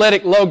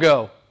athletic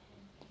logo.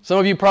 Some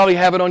of you probably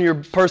have it on your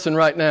person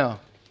right now.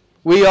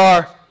 We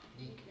are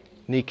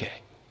Nike.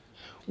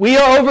 We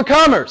are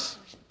overcomers.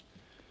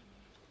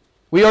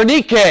 We are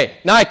Nike.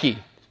 Nike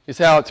is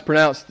how it's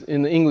pronounced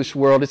in the English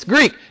world. It's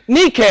Greek.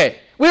 Nike.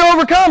 We're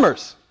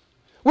overcomers.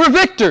 We're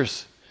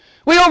victors.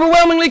 We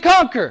overwhelmingly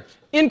conquer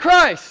in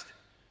Christ.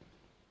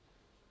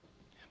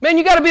 Man,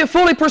 you got to be a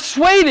fully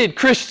persuaded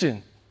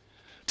Christian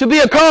to be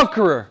a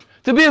conqueror,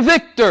 to be a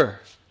victor.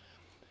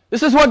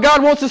 This is what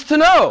God wants us to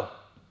know.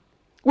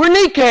 We're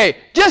Nike.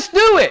 Just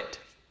do it.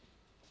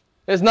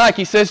 As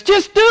Nike says,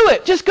 just do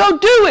it. Just go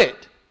do it.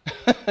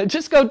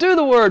 Just go do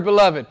the Word,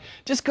 beloved.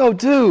 Just go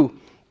do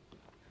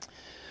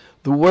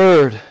the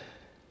Word.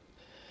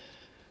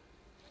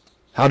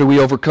 How do we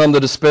overcome the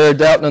despair,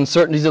 doubt, and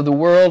uncertainties of the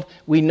world?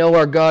 We know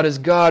our God is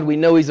God. We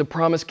know He's a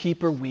promise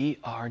keeper. We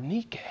are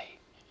Nike.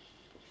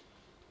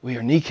 We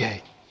are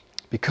Nike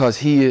because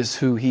He is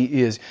who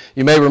He is.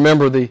 You may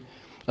remember the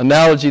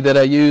analogy that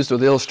I used, or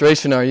the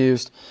illustration I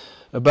used,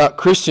 about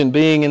Christian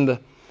being in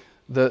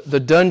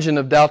the dungeon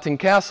of Doubting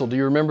Castle. Do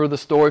you remember the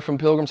story from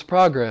Pilgrim's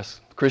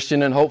Progress?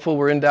 Christian and Hopeful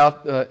were in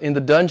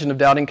the dungeon of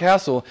Doubting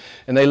Castle,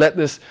 and they let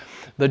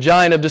the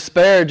giant of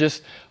despair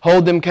just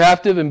hold them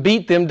captive and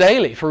beat them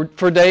daily for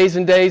days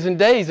and days and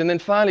days. And then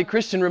finally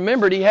Christian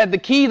remembered he had the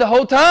key the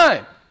whole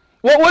time.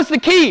 What was the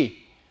key?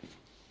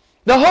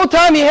 The whole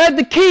time he had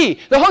the key.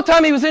 The whole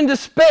time he was in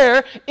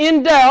despair,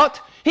 in doubt,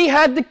 he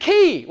had the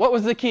key. What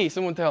was the key?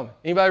 Someone tell me.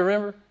 Anybody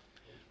remember?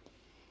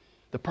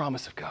 The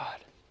promise of God.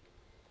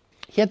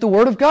 He had the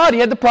Word of God. He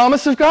had the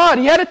promise of God.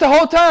 He had it the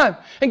whole time.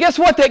 And guess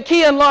what? That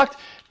key unlocked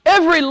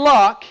every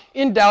lock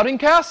in Doubting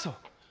Castle.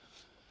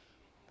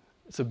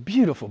 It's a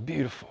beautiful,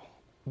 beautiful,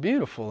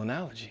 beautiful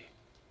analogy.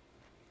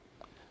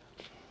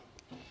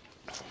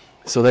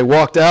 So they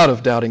walked out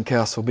of Doubting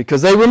Castle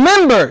because they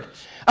remembered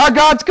our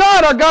God's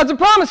God. Our God's a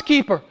promise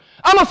keeper.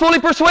 I'm a fully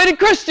persuaded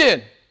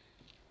Christian.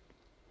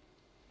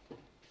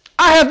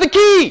 I have the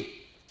key.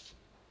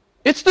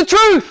 It's the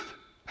truth.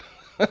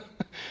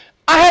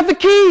 I have the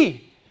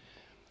key.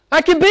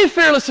 I can be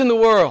fearless in the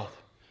world,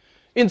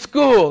 in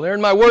school, or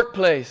in my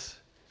workplace.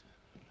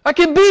 I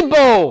can be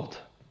bold.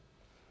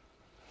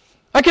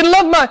 I can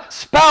love my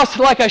spouse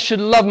like I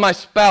should love my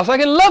spouse. I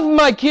can love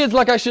my kids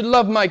like I should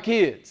love my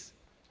kids.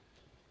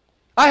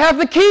 I have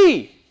the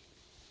key.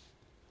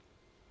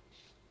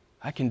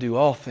 I can do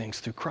all things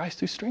through Christ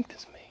who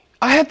strengthens me.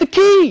 I have the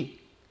key.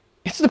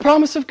 It's the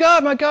promise of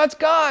God. My God's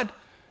God.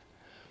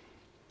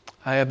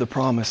 I have the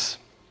promise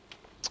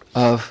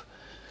of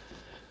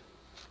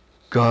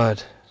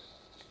God.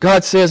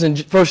 God says in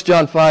 1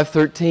 John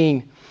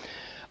 5:13,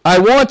 I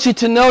want you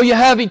to know you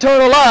have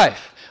eternal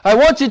life. I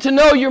want you to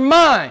know you're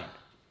mine.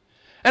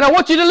 And I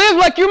want you to live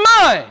like you're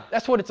mine.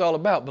 That's what it's all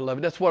about,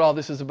 beloved. That's what all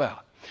this is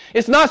about.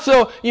 It's not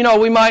so, we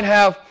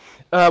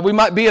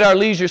might be at our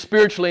leisure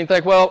spiritually and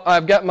think, well,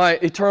 I've got my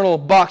eternal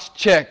box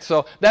checked,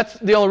 so that's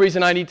the only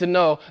reason I need to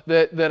know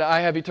that I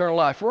have eternal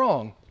life.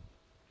 Wrong.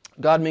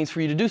 God means for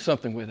you to do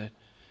something with it,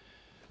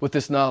 with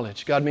this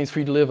knowledge. God means for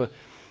you to live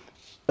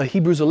a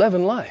Hebrews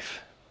 11 life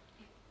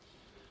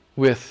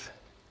with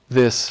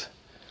this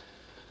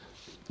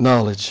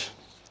knowledge.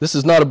 This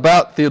is not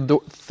about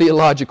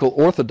theological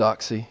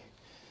orthodoxy.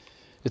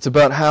 It's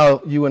about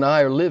how you and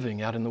I are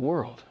living out in the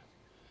world.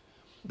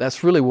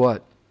 That's really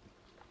what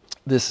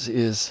this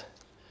is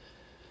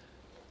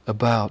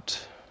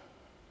about.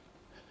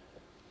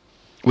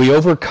 We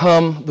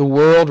overcome the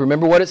world.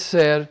 Remember what it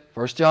said,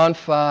 1 John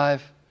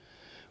 5.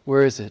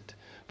 Where is it?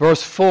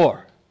 Verse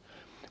 4.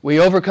 We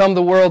overcome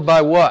the world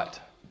by what?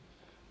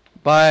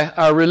 By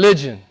our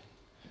religion,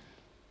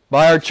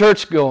 by our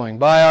church going,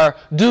 by our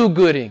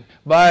do-gooding,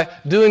 by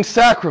doing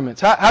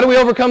sacraments. How do we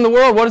overcome the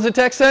world? What does the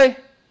text say?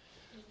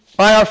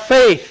 By our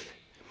faith.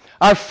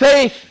 Our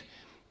faith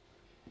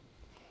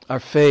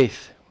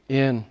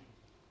in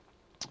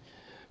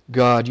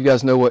God. You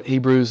guys know what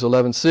Hebrews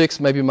 11:6,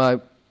 maybe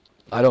one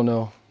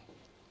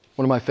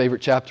of my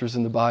favorite chapters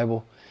in the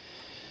Bible.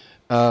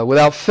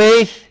 Without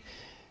faith,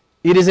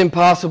 it is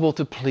impossible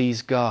to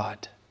please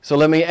God. So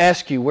let me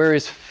ask you, where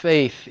is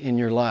faith in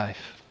your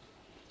life?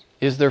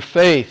 Is there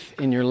faith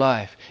in your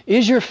life?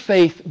 Is your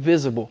faith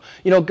visible?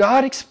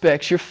 God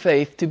expects your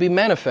faith to be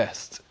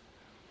manifest.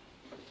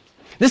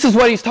 This is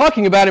what He's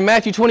talking about in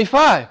Matthew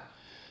 25.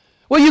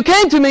 Well, you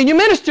came to me and you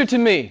ministered to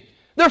me.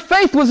 Their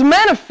faith was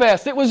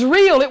manifest. It was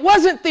real. It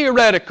wasn't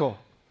theoretical.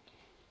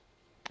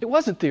 It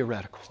wasn't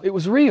theoretical. It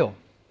was real.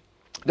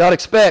 God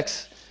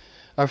expects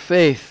our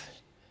faith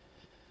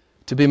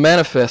to be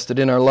manifested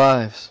in our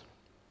lives.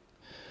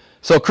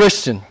 So,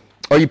 Christian,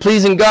 are you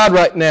pleasing God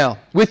right now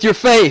with your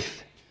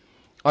faith?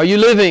 Are you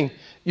living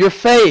your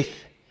faith?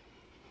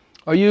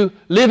 Are you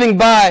living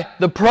by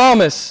the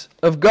promise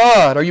of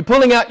God? Are you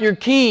pulling out your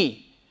key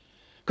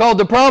called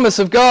the promise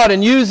of God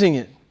and using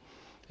it?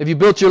 Have you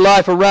built your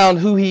life around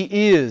who He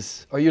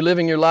is? Are you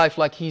living your life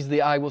like He's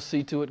the I will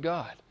see to it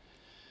God?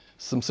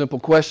 Some simple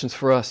questions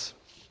for us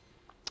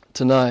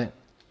tonight.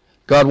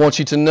 God wants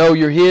you to know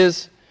you're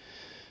His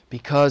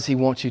because He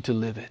wants you to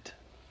live it.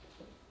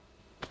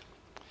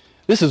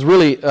 This is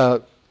really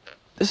an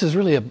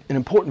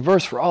important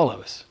verse for all of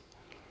us.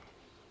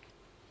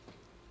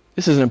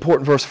 This is an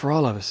important verse for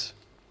all of us.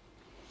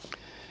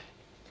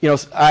 You know,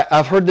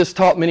 I've heard this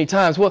taught many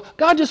times. Well,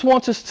 God just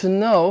wants us to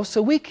know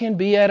so we can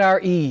be at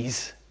our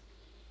ease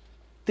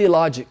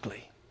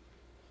theologically.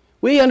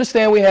 We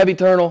understand we have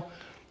eternal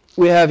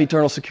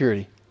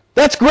security.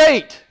 That's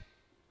great.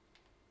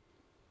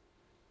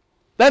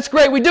 That's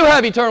great. We do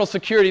have eternal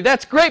security.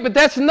 That's great, but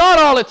that's not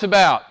all it's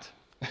about.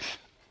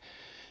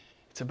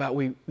 It's about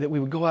that we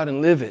would go out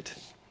and live it.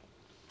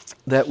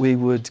 That we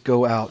would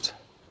go out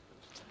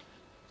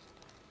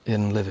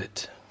and live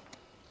it.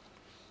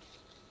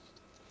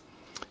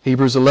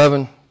 Hebrews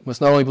 11, we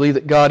must not only believe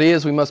that God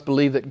is, we must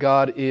believe that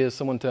God is,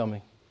 someone tell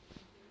me.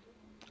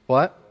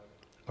 What?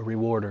 A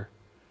rewarder.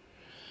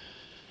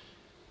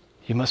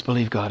 You must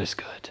believe God is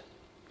good.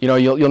 You know,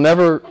 you'll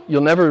never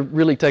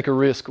really take a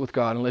risk with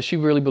God unless you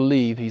really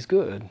believe He's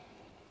good.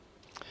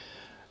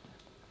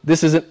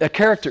 This isn't a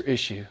character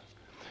issue.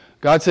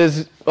 God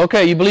says,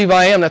 okay, you believe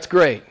I am, that's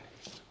great.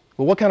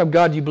 Well, what kind of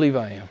God do you believe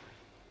I am?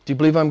 Do you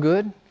believe I'm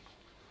good? Do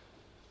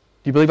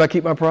you believe I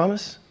keep my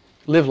promise?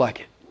 Live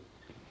like it.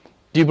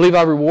 Do you believe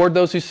I reward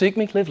those who seek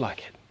me? Live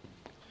like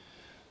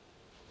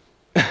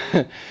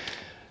it.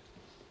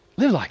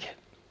 Live like it.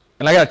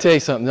 And I got to tell you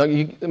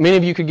something. Many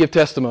of you could give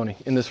testimony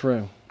in this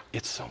room.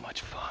 It's so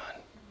much fun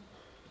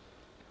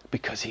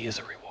because He is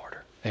a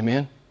rewarder.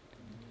 Amen?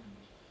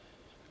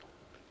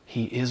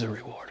 He is a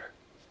rewarder.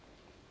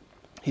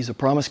 He's a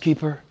promise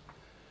keeper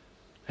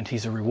and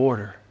He's a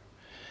rewarder.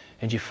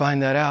 And you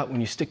find that out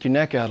when you stick your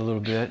neck out a little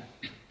bit,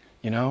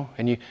 you know,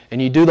 and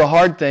you do the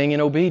hard thing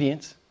in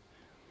obedience.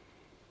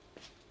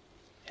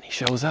 And He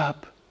shows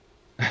up.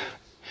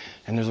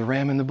 And there's a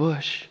ram in the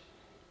bush.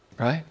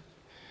 Right?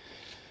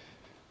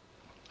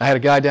 I had a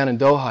guy down in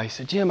Doha. He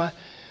said, Jim, I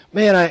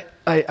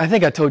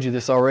think I told you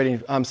this already.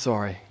 I'm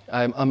sorry.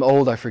 I'm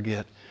old, I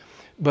forget.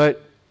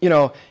 But, you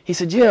know, he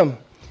said, Jim,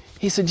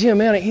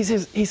 man, he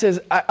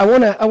says, I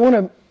want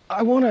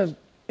to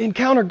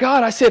encounter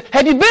God. I said,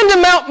 have you been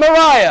to Mount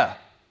Moriah?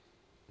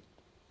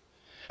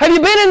 Have you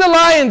been in the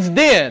lion's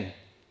den?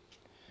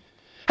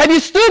 Have you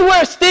stood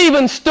where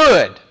Stephen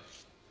stood?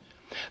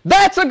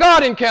 That's a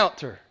God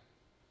encounter.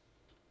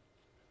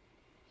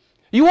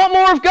 You want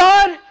more of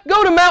God?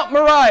 Go to Mount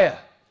Moriah.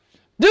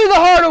 Do the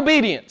hard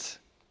obedience.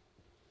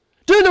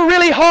 Do the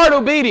really hard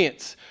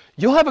obedience.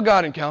 You'll have a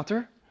God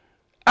encounter.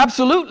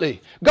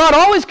 Absolutely. God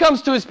always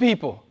comes to His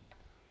people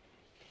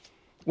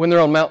when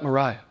they're on Mount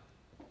Moriah,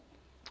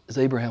 as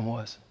Abraham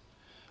was.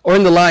 Or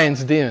in the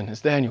lion's den,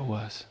 as Daniel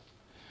was.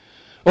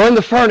 Or in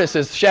the furnace,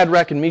 as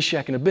Shadrach and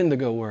Meshach and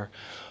Abednego were.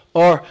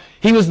 Or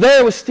He was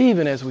there with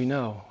Stephen, as we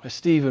know, as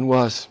Stephen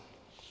was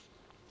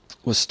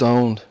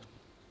stoned.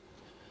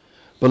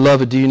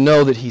 Beloved, do you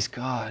know that He's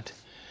God?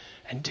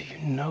 And do you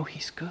know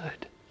He's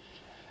good?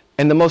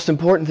 And the most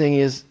important thing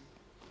is,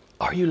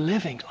 are you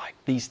living like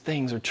these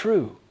things are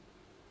true?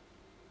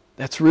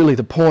 That's really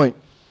the point.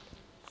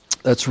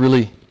 That's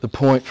really the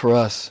point for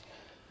us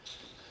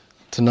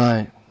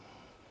tonight.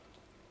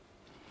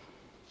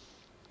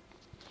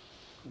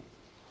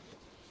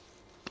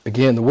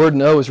 Again, the word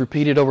know is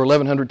repeated over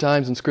 1,100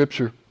 times in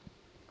Scripture.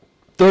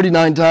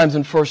 39 times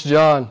in 1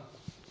 John.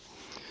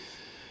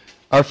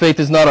 Our faith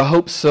is not a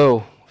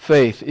hope-so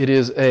faith. It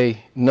is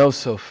a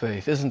know-so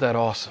faith. Isn't that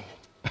awesome?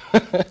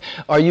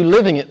 Are you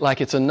living it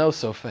like it's a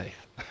know-so faith?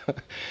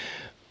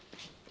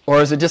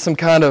 Or is it just some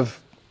kind of,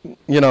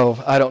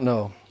 I don't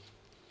know,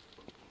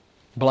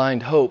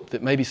 blind hope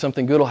that maybe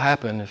something good will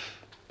happen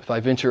if I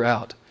venture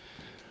out?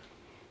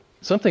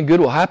 Something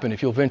good will happen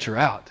if you'll venture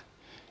out.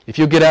 If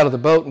you'll get out of the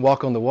boat and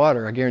walk on the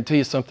water, I guarantee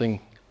you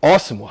something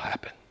awesome will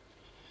happen.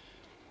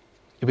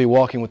 You'll be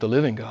walking with the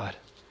living God.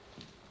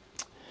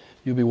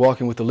 You'll be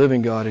walking with the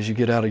living God as you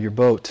get out of your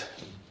boat.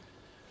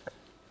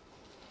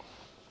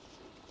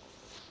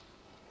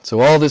 So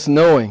all this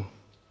knowing,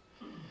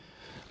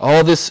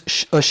 all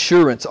this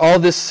assurance, all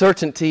this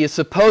certainty is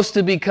supposed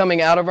to be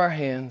coming out of our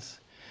hands,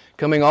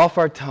 coming off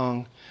our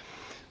tongue.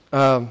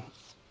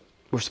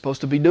 We're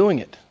supposed to be doing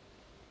it.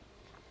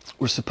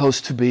 We're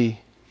supposed to be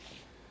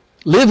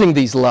living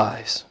these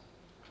lives,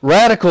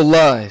 radical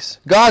lives,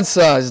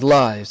 God-sized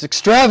lives,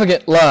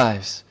 extravagant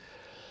lives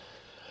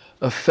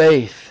of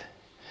faith.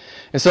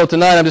 And so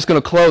tonight I'm just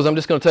going to close. I'm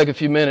just going to take a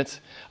few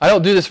minutes. I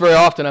don't do this very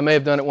often. I may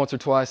have done it once or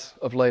twice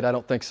of late. I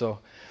don't think so.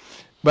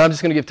 But I'm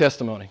just going to give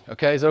testimony,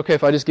 okay? Is it okay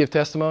if I just give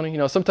testimony?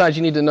 Sometimes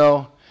you need to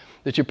know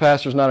that your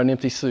pastor's not an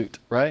empty suit,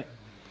 right?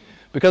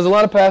 Because a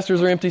lot of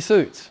pastors are empty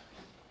suits.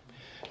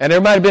 And there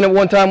might have been at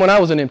one time when I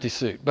was an empty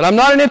suit. But I'm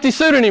not an empty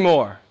suit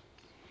anymore.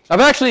 I've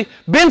actually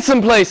been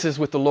some places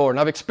with the Lord, and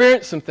I've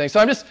experienced some things. So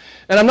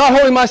I'm not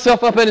holding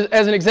myself up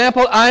as an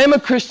example. I am a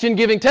Christian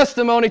giving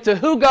testimony to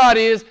who God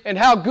is and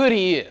how good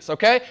He is,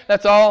 okay?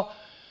 That's all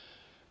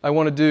I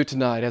want to do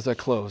tonight as I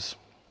close.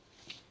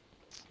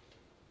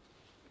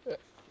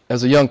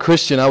 As a young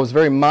Christian, I was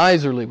very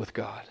miserly with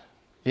God.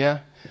 Yeah?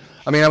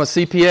 I'm a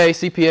CPA.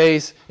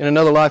 CPAs, in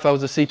another life, I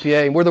was a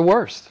CPA, and we're the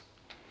worst.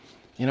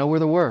 We're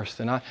the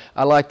worst. And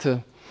I like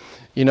to,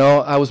 You know,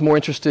 I was more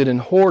interested in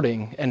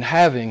hoarding and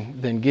having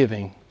than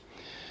giving.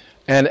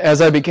 And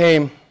as I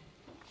became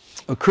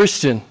a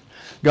Christian,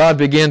 God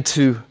began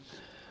to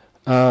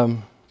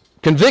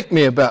convict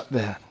me about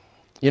that.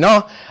 You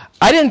know,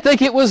 I didn't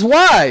think it was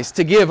wise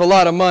to give a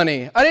lot of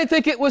money. I didn't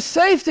think it was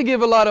safe to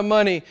give a lot of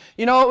money.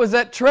 You know, it was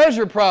that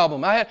treasure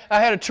problem. I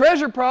had a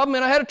treasure problem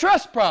and I had a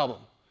trust problem.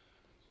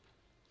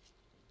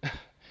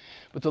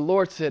 But the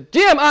Lord said,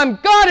 Jim, I'm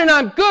God and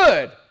I'm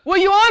good. Will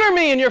you honor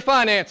me in your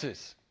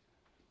finances?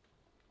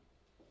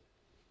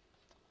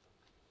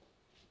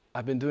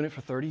 I've been doing it for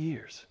 30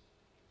 years.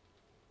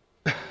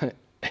 And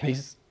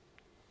He's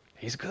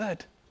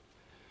good.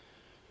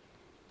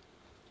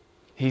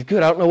 He's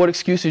good. I don't know what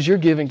excuses you're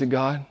giving to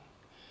God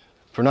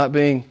for not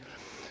being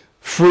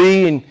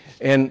free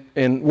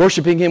and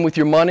worshiping Him with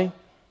your money.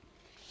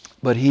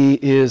 But He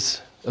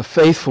is a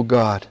faithful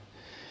God.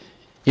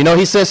 You know,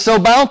 He says, sow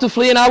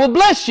bountifully and I will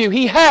bless you.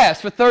 He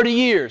has for 30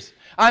 years.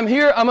 I'm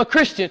here, I'm a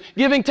Christian,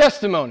 giving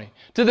testimony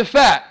to the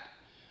fact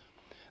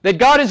that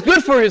God is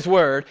good for His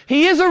word.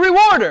 He is a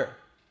rewarder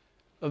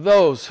of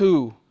those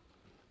who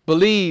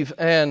believe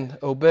and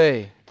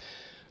obey.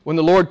 When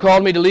the Lord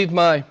called me to leave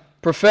my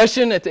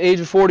profession at the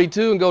age of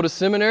 42 and go to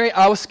seminary,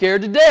 I was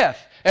scared to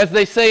death. As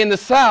they say in the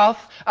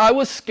South, I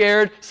was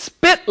scared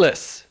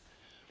spitless.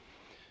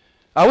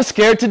 I was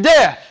scared to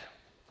death.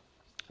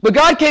 But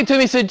God came to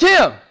me and said,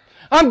 Jim,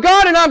 I'm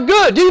God and I'm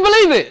good. Do you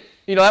believe it?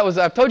 You know,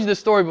 I've told you this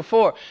story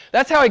before.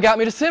 That's how He got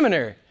me to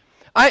seminary.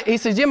 He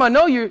says, Jim, I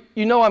know you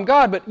know I'm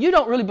God, but you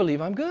don't really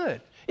believe I'm good.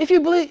 If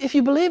you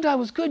believed I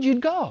was good,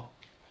 you'd go.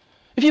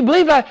 If you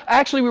believed I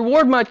actually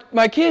reward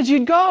my kids,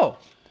 you'd go.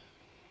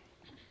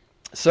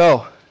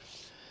 So,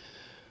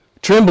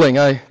 trembling,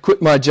 I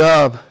quit my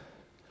job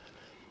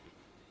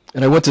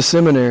and I went to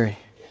seminary.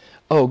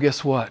 Oh,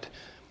 guess what?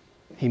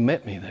 He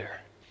met me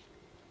there.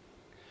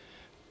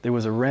 There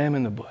was a ram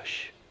in the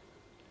bush.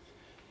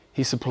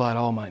 He supplied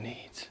all my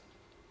needs.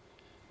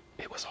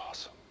 It was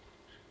awesome.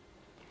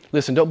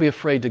 Listen, don't be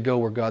afraid to go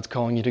where God's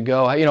calling you to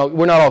go. You know,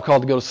 we're not all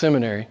called to go to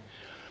seminary.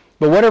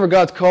 But whatever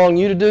God's calling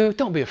you to do,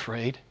 don't be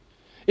afraid.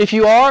 If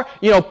you are,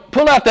 you know,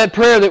 pull out that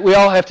prayer that we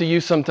all have to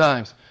use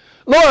sometimes.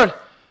 Lord,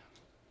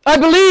 I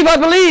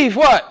believe,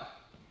 what?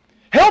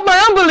 Help my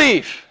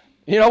unbelief.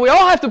 You know, we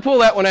all have to pull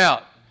that one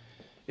out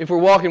if we're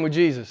walking with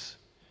Jesus.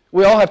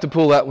 We all have to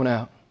pull that one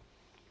out.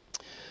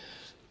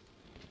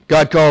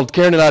 God called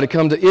Karen and I to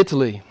come to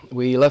Italy.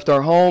 We left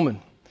our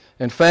home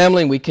and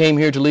family, and we came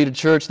here to lead a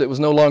church that was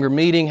no longer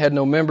meeting, had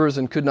no members,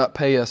 and could not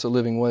pay us a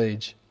living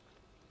wage.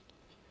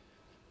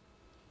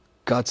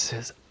 God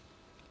says,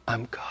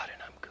 I'm God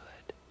and I'm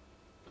good.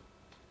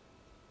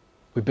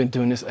 We've been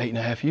doing this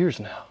 8.5 years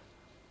now.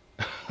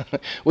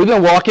 We've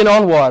been walking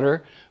on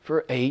water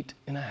for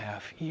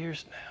 8.5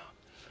 years now.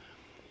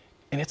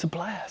 And it's a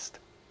blast.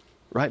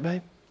 Right,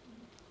 babe?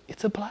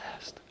 It's a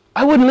blast.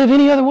 I wouldn't live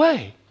any other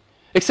way.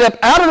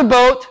 Except out of the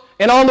boat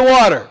and on the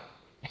water.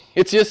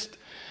 It's just,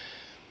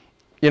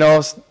 you know,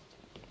 it's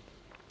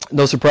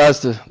no surprise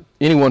to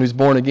anyone who's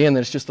born again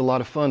that it's just a lot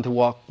of fun to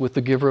walk with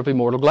the giver of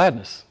immortal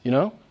gladness, you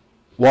know?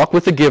 Walk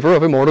with the giver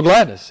of immortal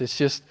gladness. It's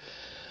just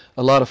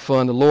a lot of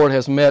fun. The Lord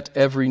has met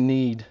every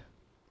need.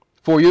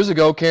 4 years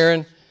ago,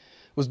 Karen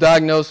was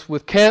diagnosed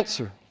with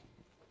cancer,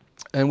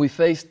 and we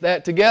faced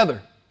that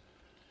together.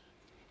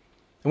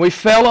 And we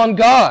fell on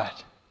God.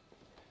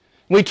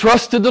 We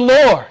trusted the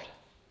Lord.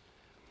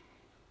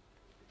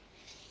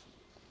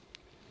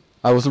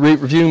 I was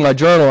reviewing my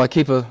journal. I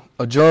keep a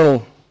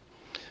journal,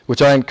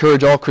 which I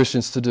encourage all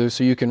Christians to do,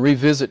 so you can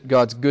revisit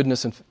God's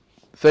goodness and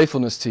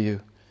faithfulness to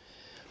you.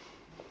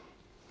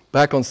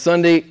 Back on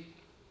Sunday,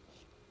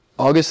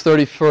 August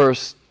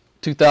 31st,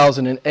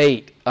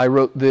 2008, I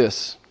wrote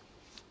this.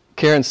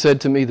 Karen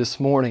said to me this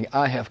morning,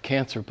 I have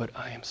cancer, but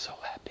I am so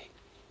happy.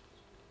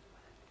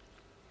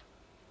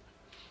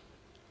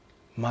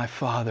 My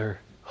Father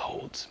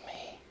holds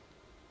me,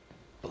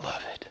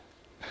 beloved.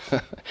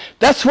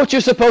 That's what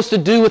you're supposed to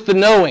do with the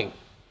knowing.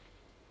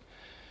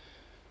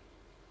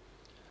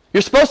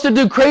 You're supposed to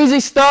do crazy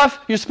stuff.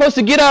 You're supposed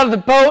to get out of the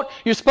boat.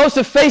 You're supposed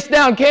to face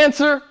down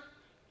cancer.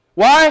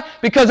 Why?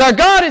 Because our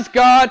God is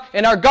God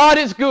and our God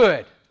is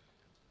good.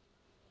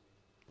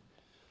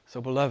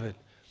 So, beloved,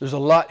 there's a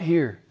lot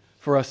here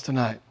for us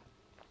tonight.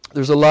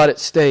 There's a lot at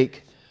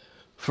stake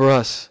for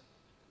us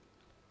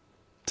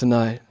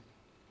tonight.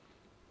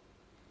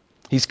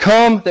 He's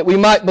come that we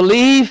might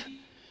believe,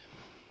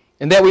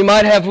 and that we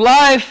might have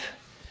life,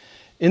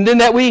 and then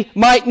that we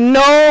might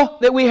know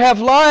that we have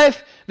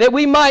life, that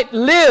we might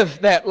live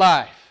that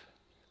life.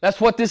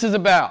 That's what this is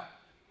about.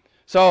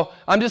 So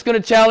I'm just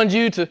going to challenge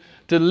you to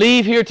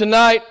leave here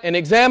tonight and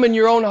examine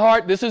your own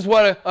heart. This is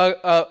what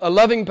a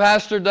loving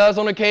pastor does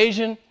on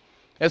occasion.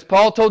 As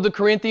Paul told the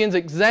Corinthians,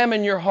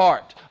 examine your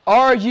heart.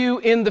 Are you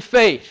in the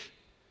faith?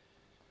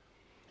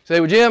 Say,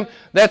 well, Jim,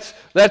 that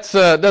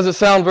doesn't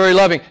sound very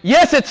loving.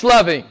 Yes, it's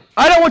loving.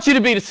 I don't want you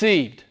to be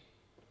deceived.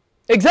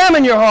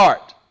 Examine your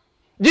heart.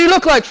 Do you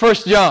look like 1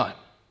 John?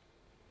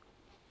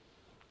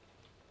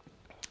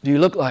 Do you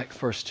look like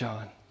 1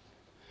 John?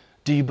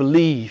 Do you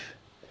believe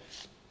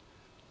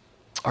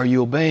Are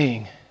you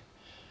obeying?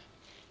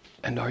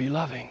 And are you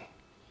loving?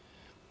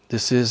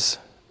 This is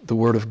the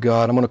Word of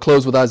God. I'm going to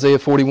close with Isaiah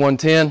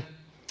 41:10.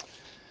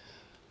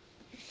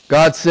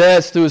 God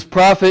says through His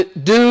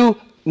prophet, "Do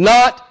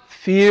not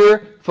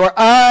fear, for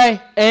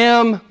I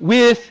am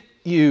with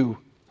you."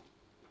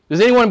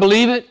 Does anyone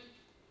believe it?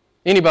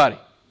 Anybody?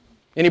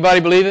 Anybody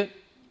believe it?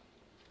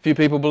 A few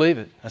people believe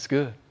it. That's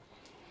good.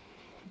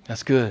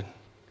 That's good.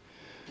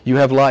 You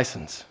have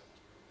license.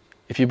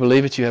 If you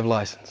believe it, you have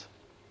license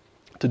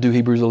to do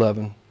Hebrews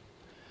 11.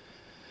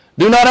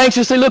 Do not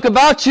anxiously look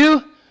about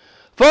you,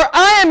 for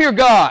I am your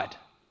God.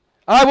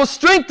 I will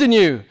strengthen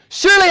you.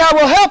 Surely I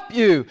will help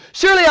you.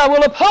 Surely I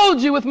will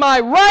uphold you with my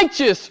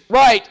righteous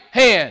right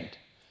hand.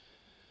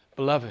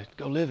 Beloved,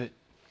 go live it.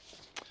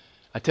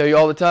 I tell you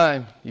all the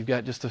time, you've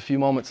got just a few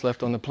moments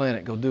left on the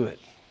planet. Go do it.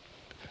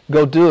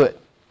 Go do it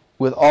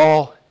with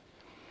all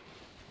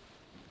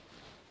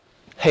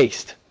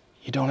haste.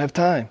 You don't have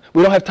time.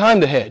 We don't have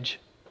time to hedge.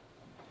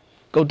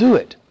 Go do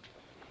it.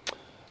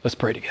 Let's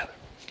pray together.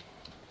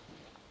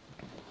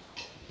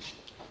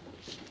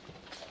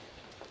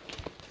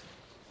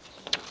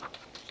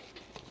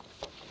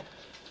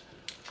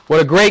 What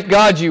a great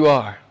God you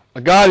are.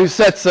 A God who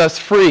sets us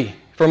free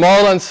from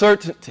all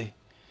uncertainty,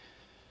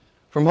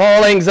 from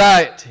all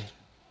anxiety,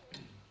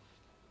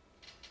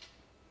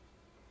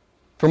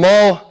 from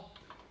all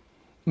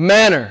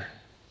manner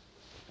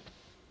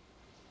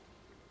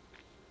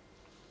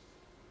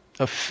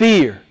of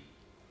fear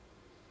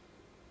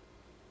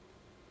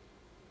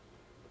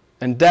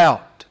and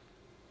doubt,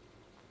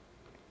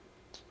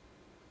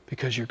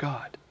 because you're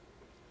God.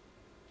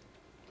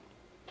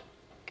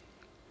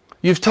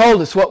 You've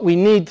told us what we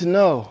need to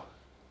know.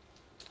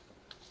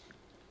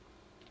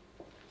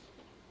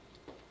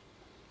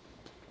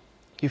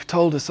 You've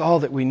told us all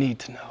that we need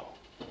to know.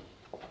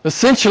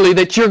 Essentially,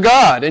 that you're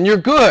God and you're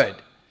good.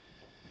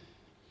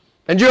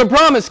 And you're a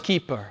promise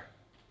keeper.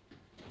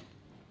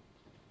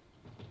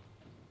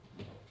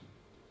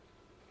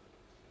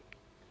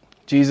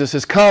 Jesus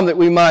has come that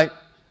we might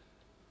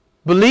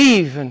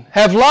believe and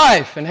have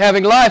life, and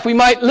having life we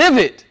might live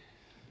it,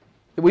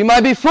 that we might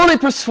be fully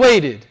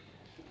persuaded.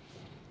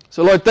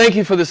 So Lord, thank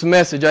you for this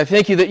message. I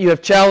thank you that you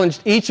have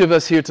challenged each of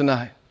us here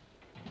tonight,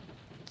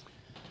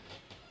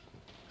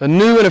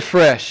 anew and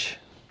afresh,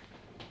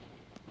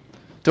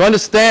 to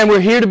understand we're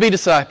here to be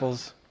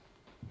disciples.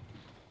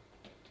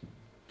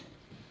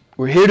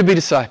 We're here to be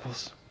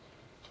disciples.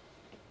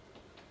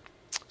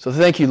 So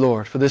thank you,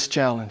 Lord, for this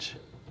challenge.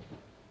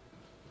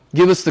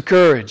 Give us the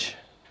courage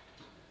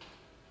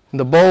and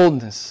the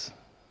boldness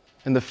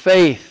and the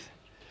faith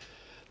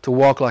to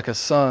walk like a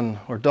son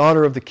or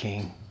daughter of the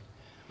King.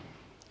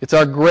 It's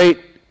our great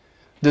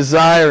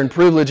desire and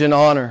privilege and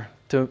honor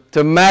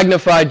to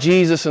magnify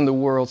Jesus in the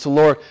world. So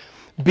Lord,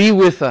 be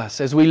with us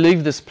as we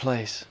leave this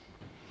place.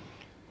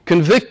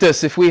 Convict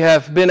us if we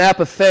have been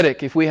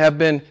apathetic, if we have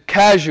been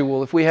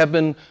casual, if we have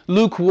been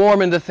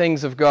lukewarm in the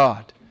things of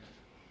God.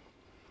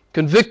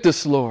 Convict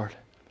us, Lord.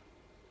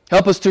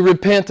 Help us to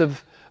repent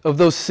of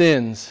those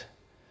sins,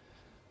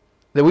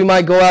 that we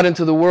might go out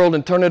into the world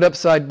and turn it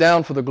upside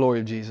down for the glory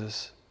of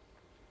Jesus.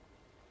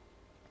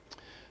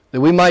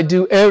 That we might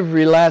do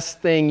every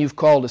last thing you've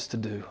called us to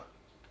do.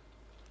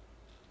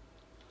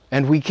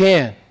 And we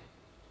can,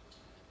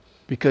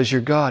 because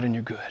you're God and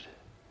you're good.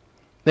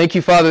 Thank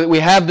you, Father, that we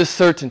have this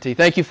certainty.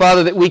 Thank you,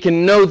 Father, that we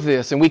can know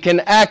this and we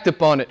can act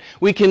upon it.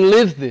 We can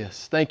live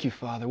this. Thank you,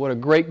 Father. What a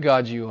great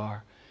God you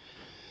are.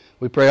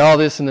 We pray all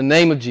this in the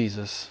name of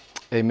Jesus.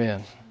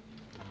 Amen.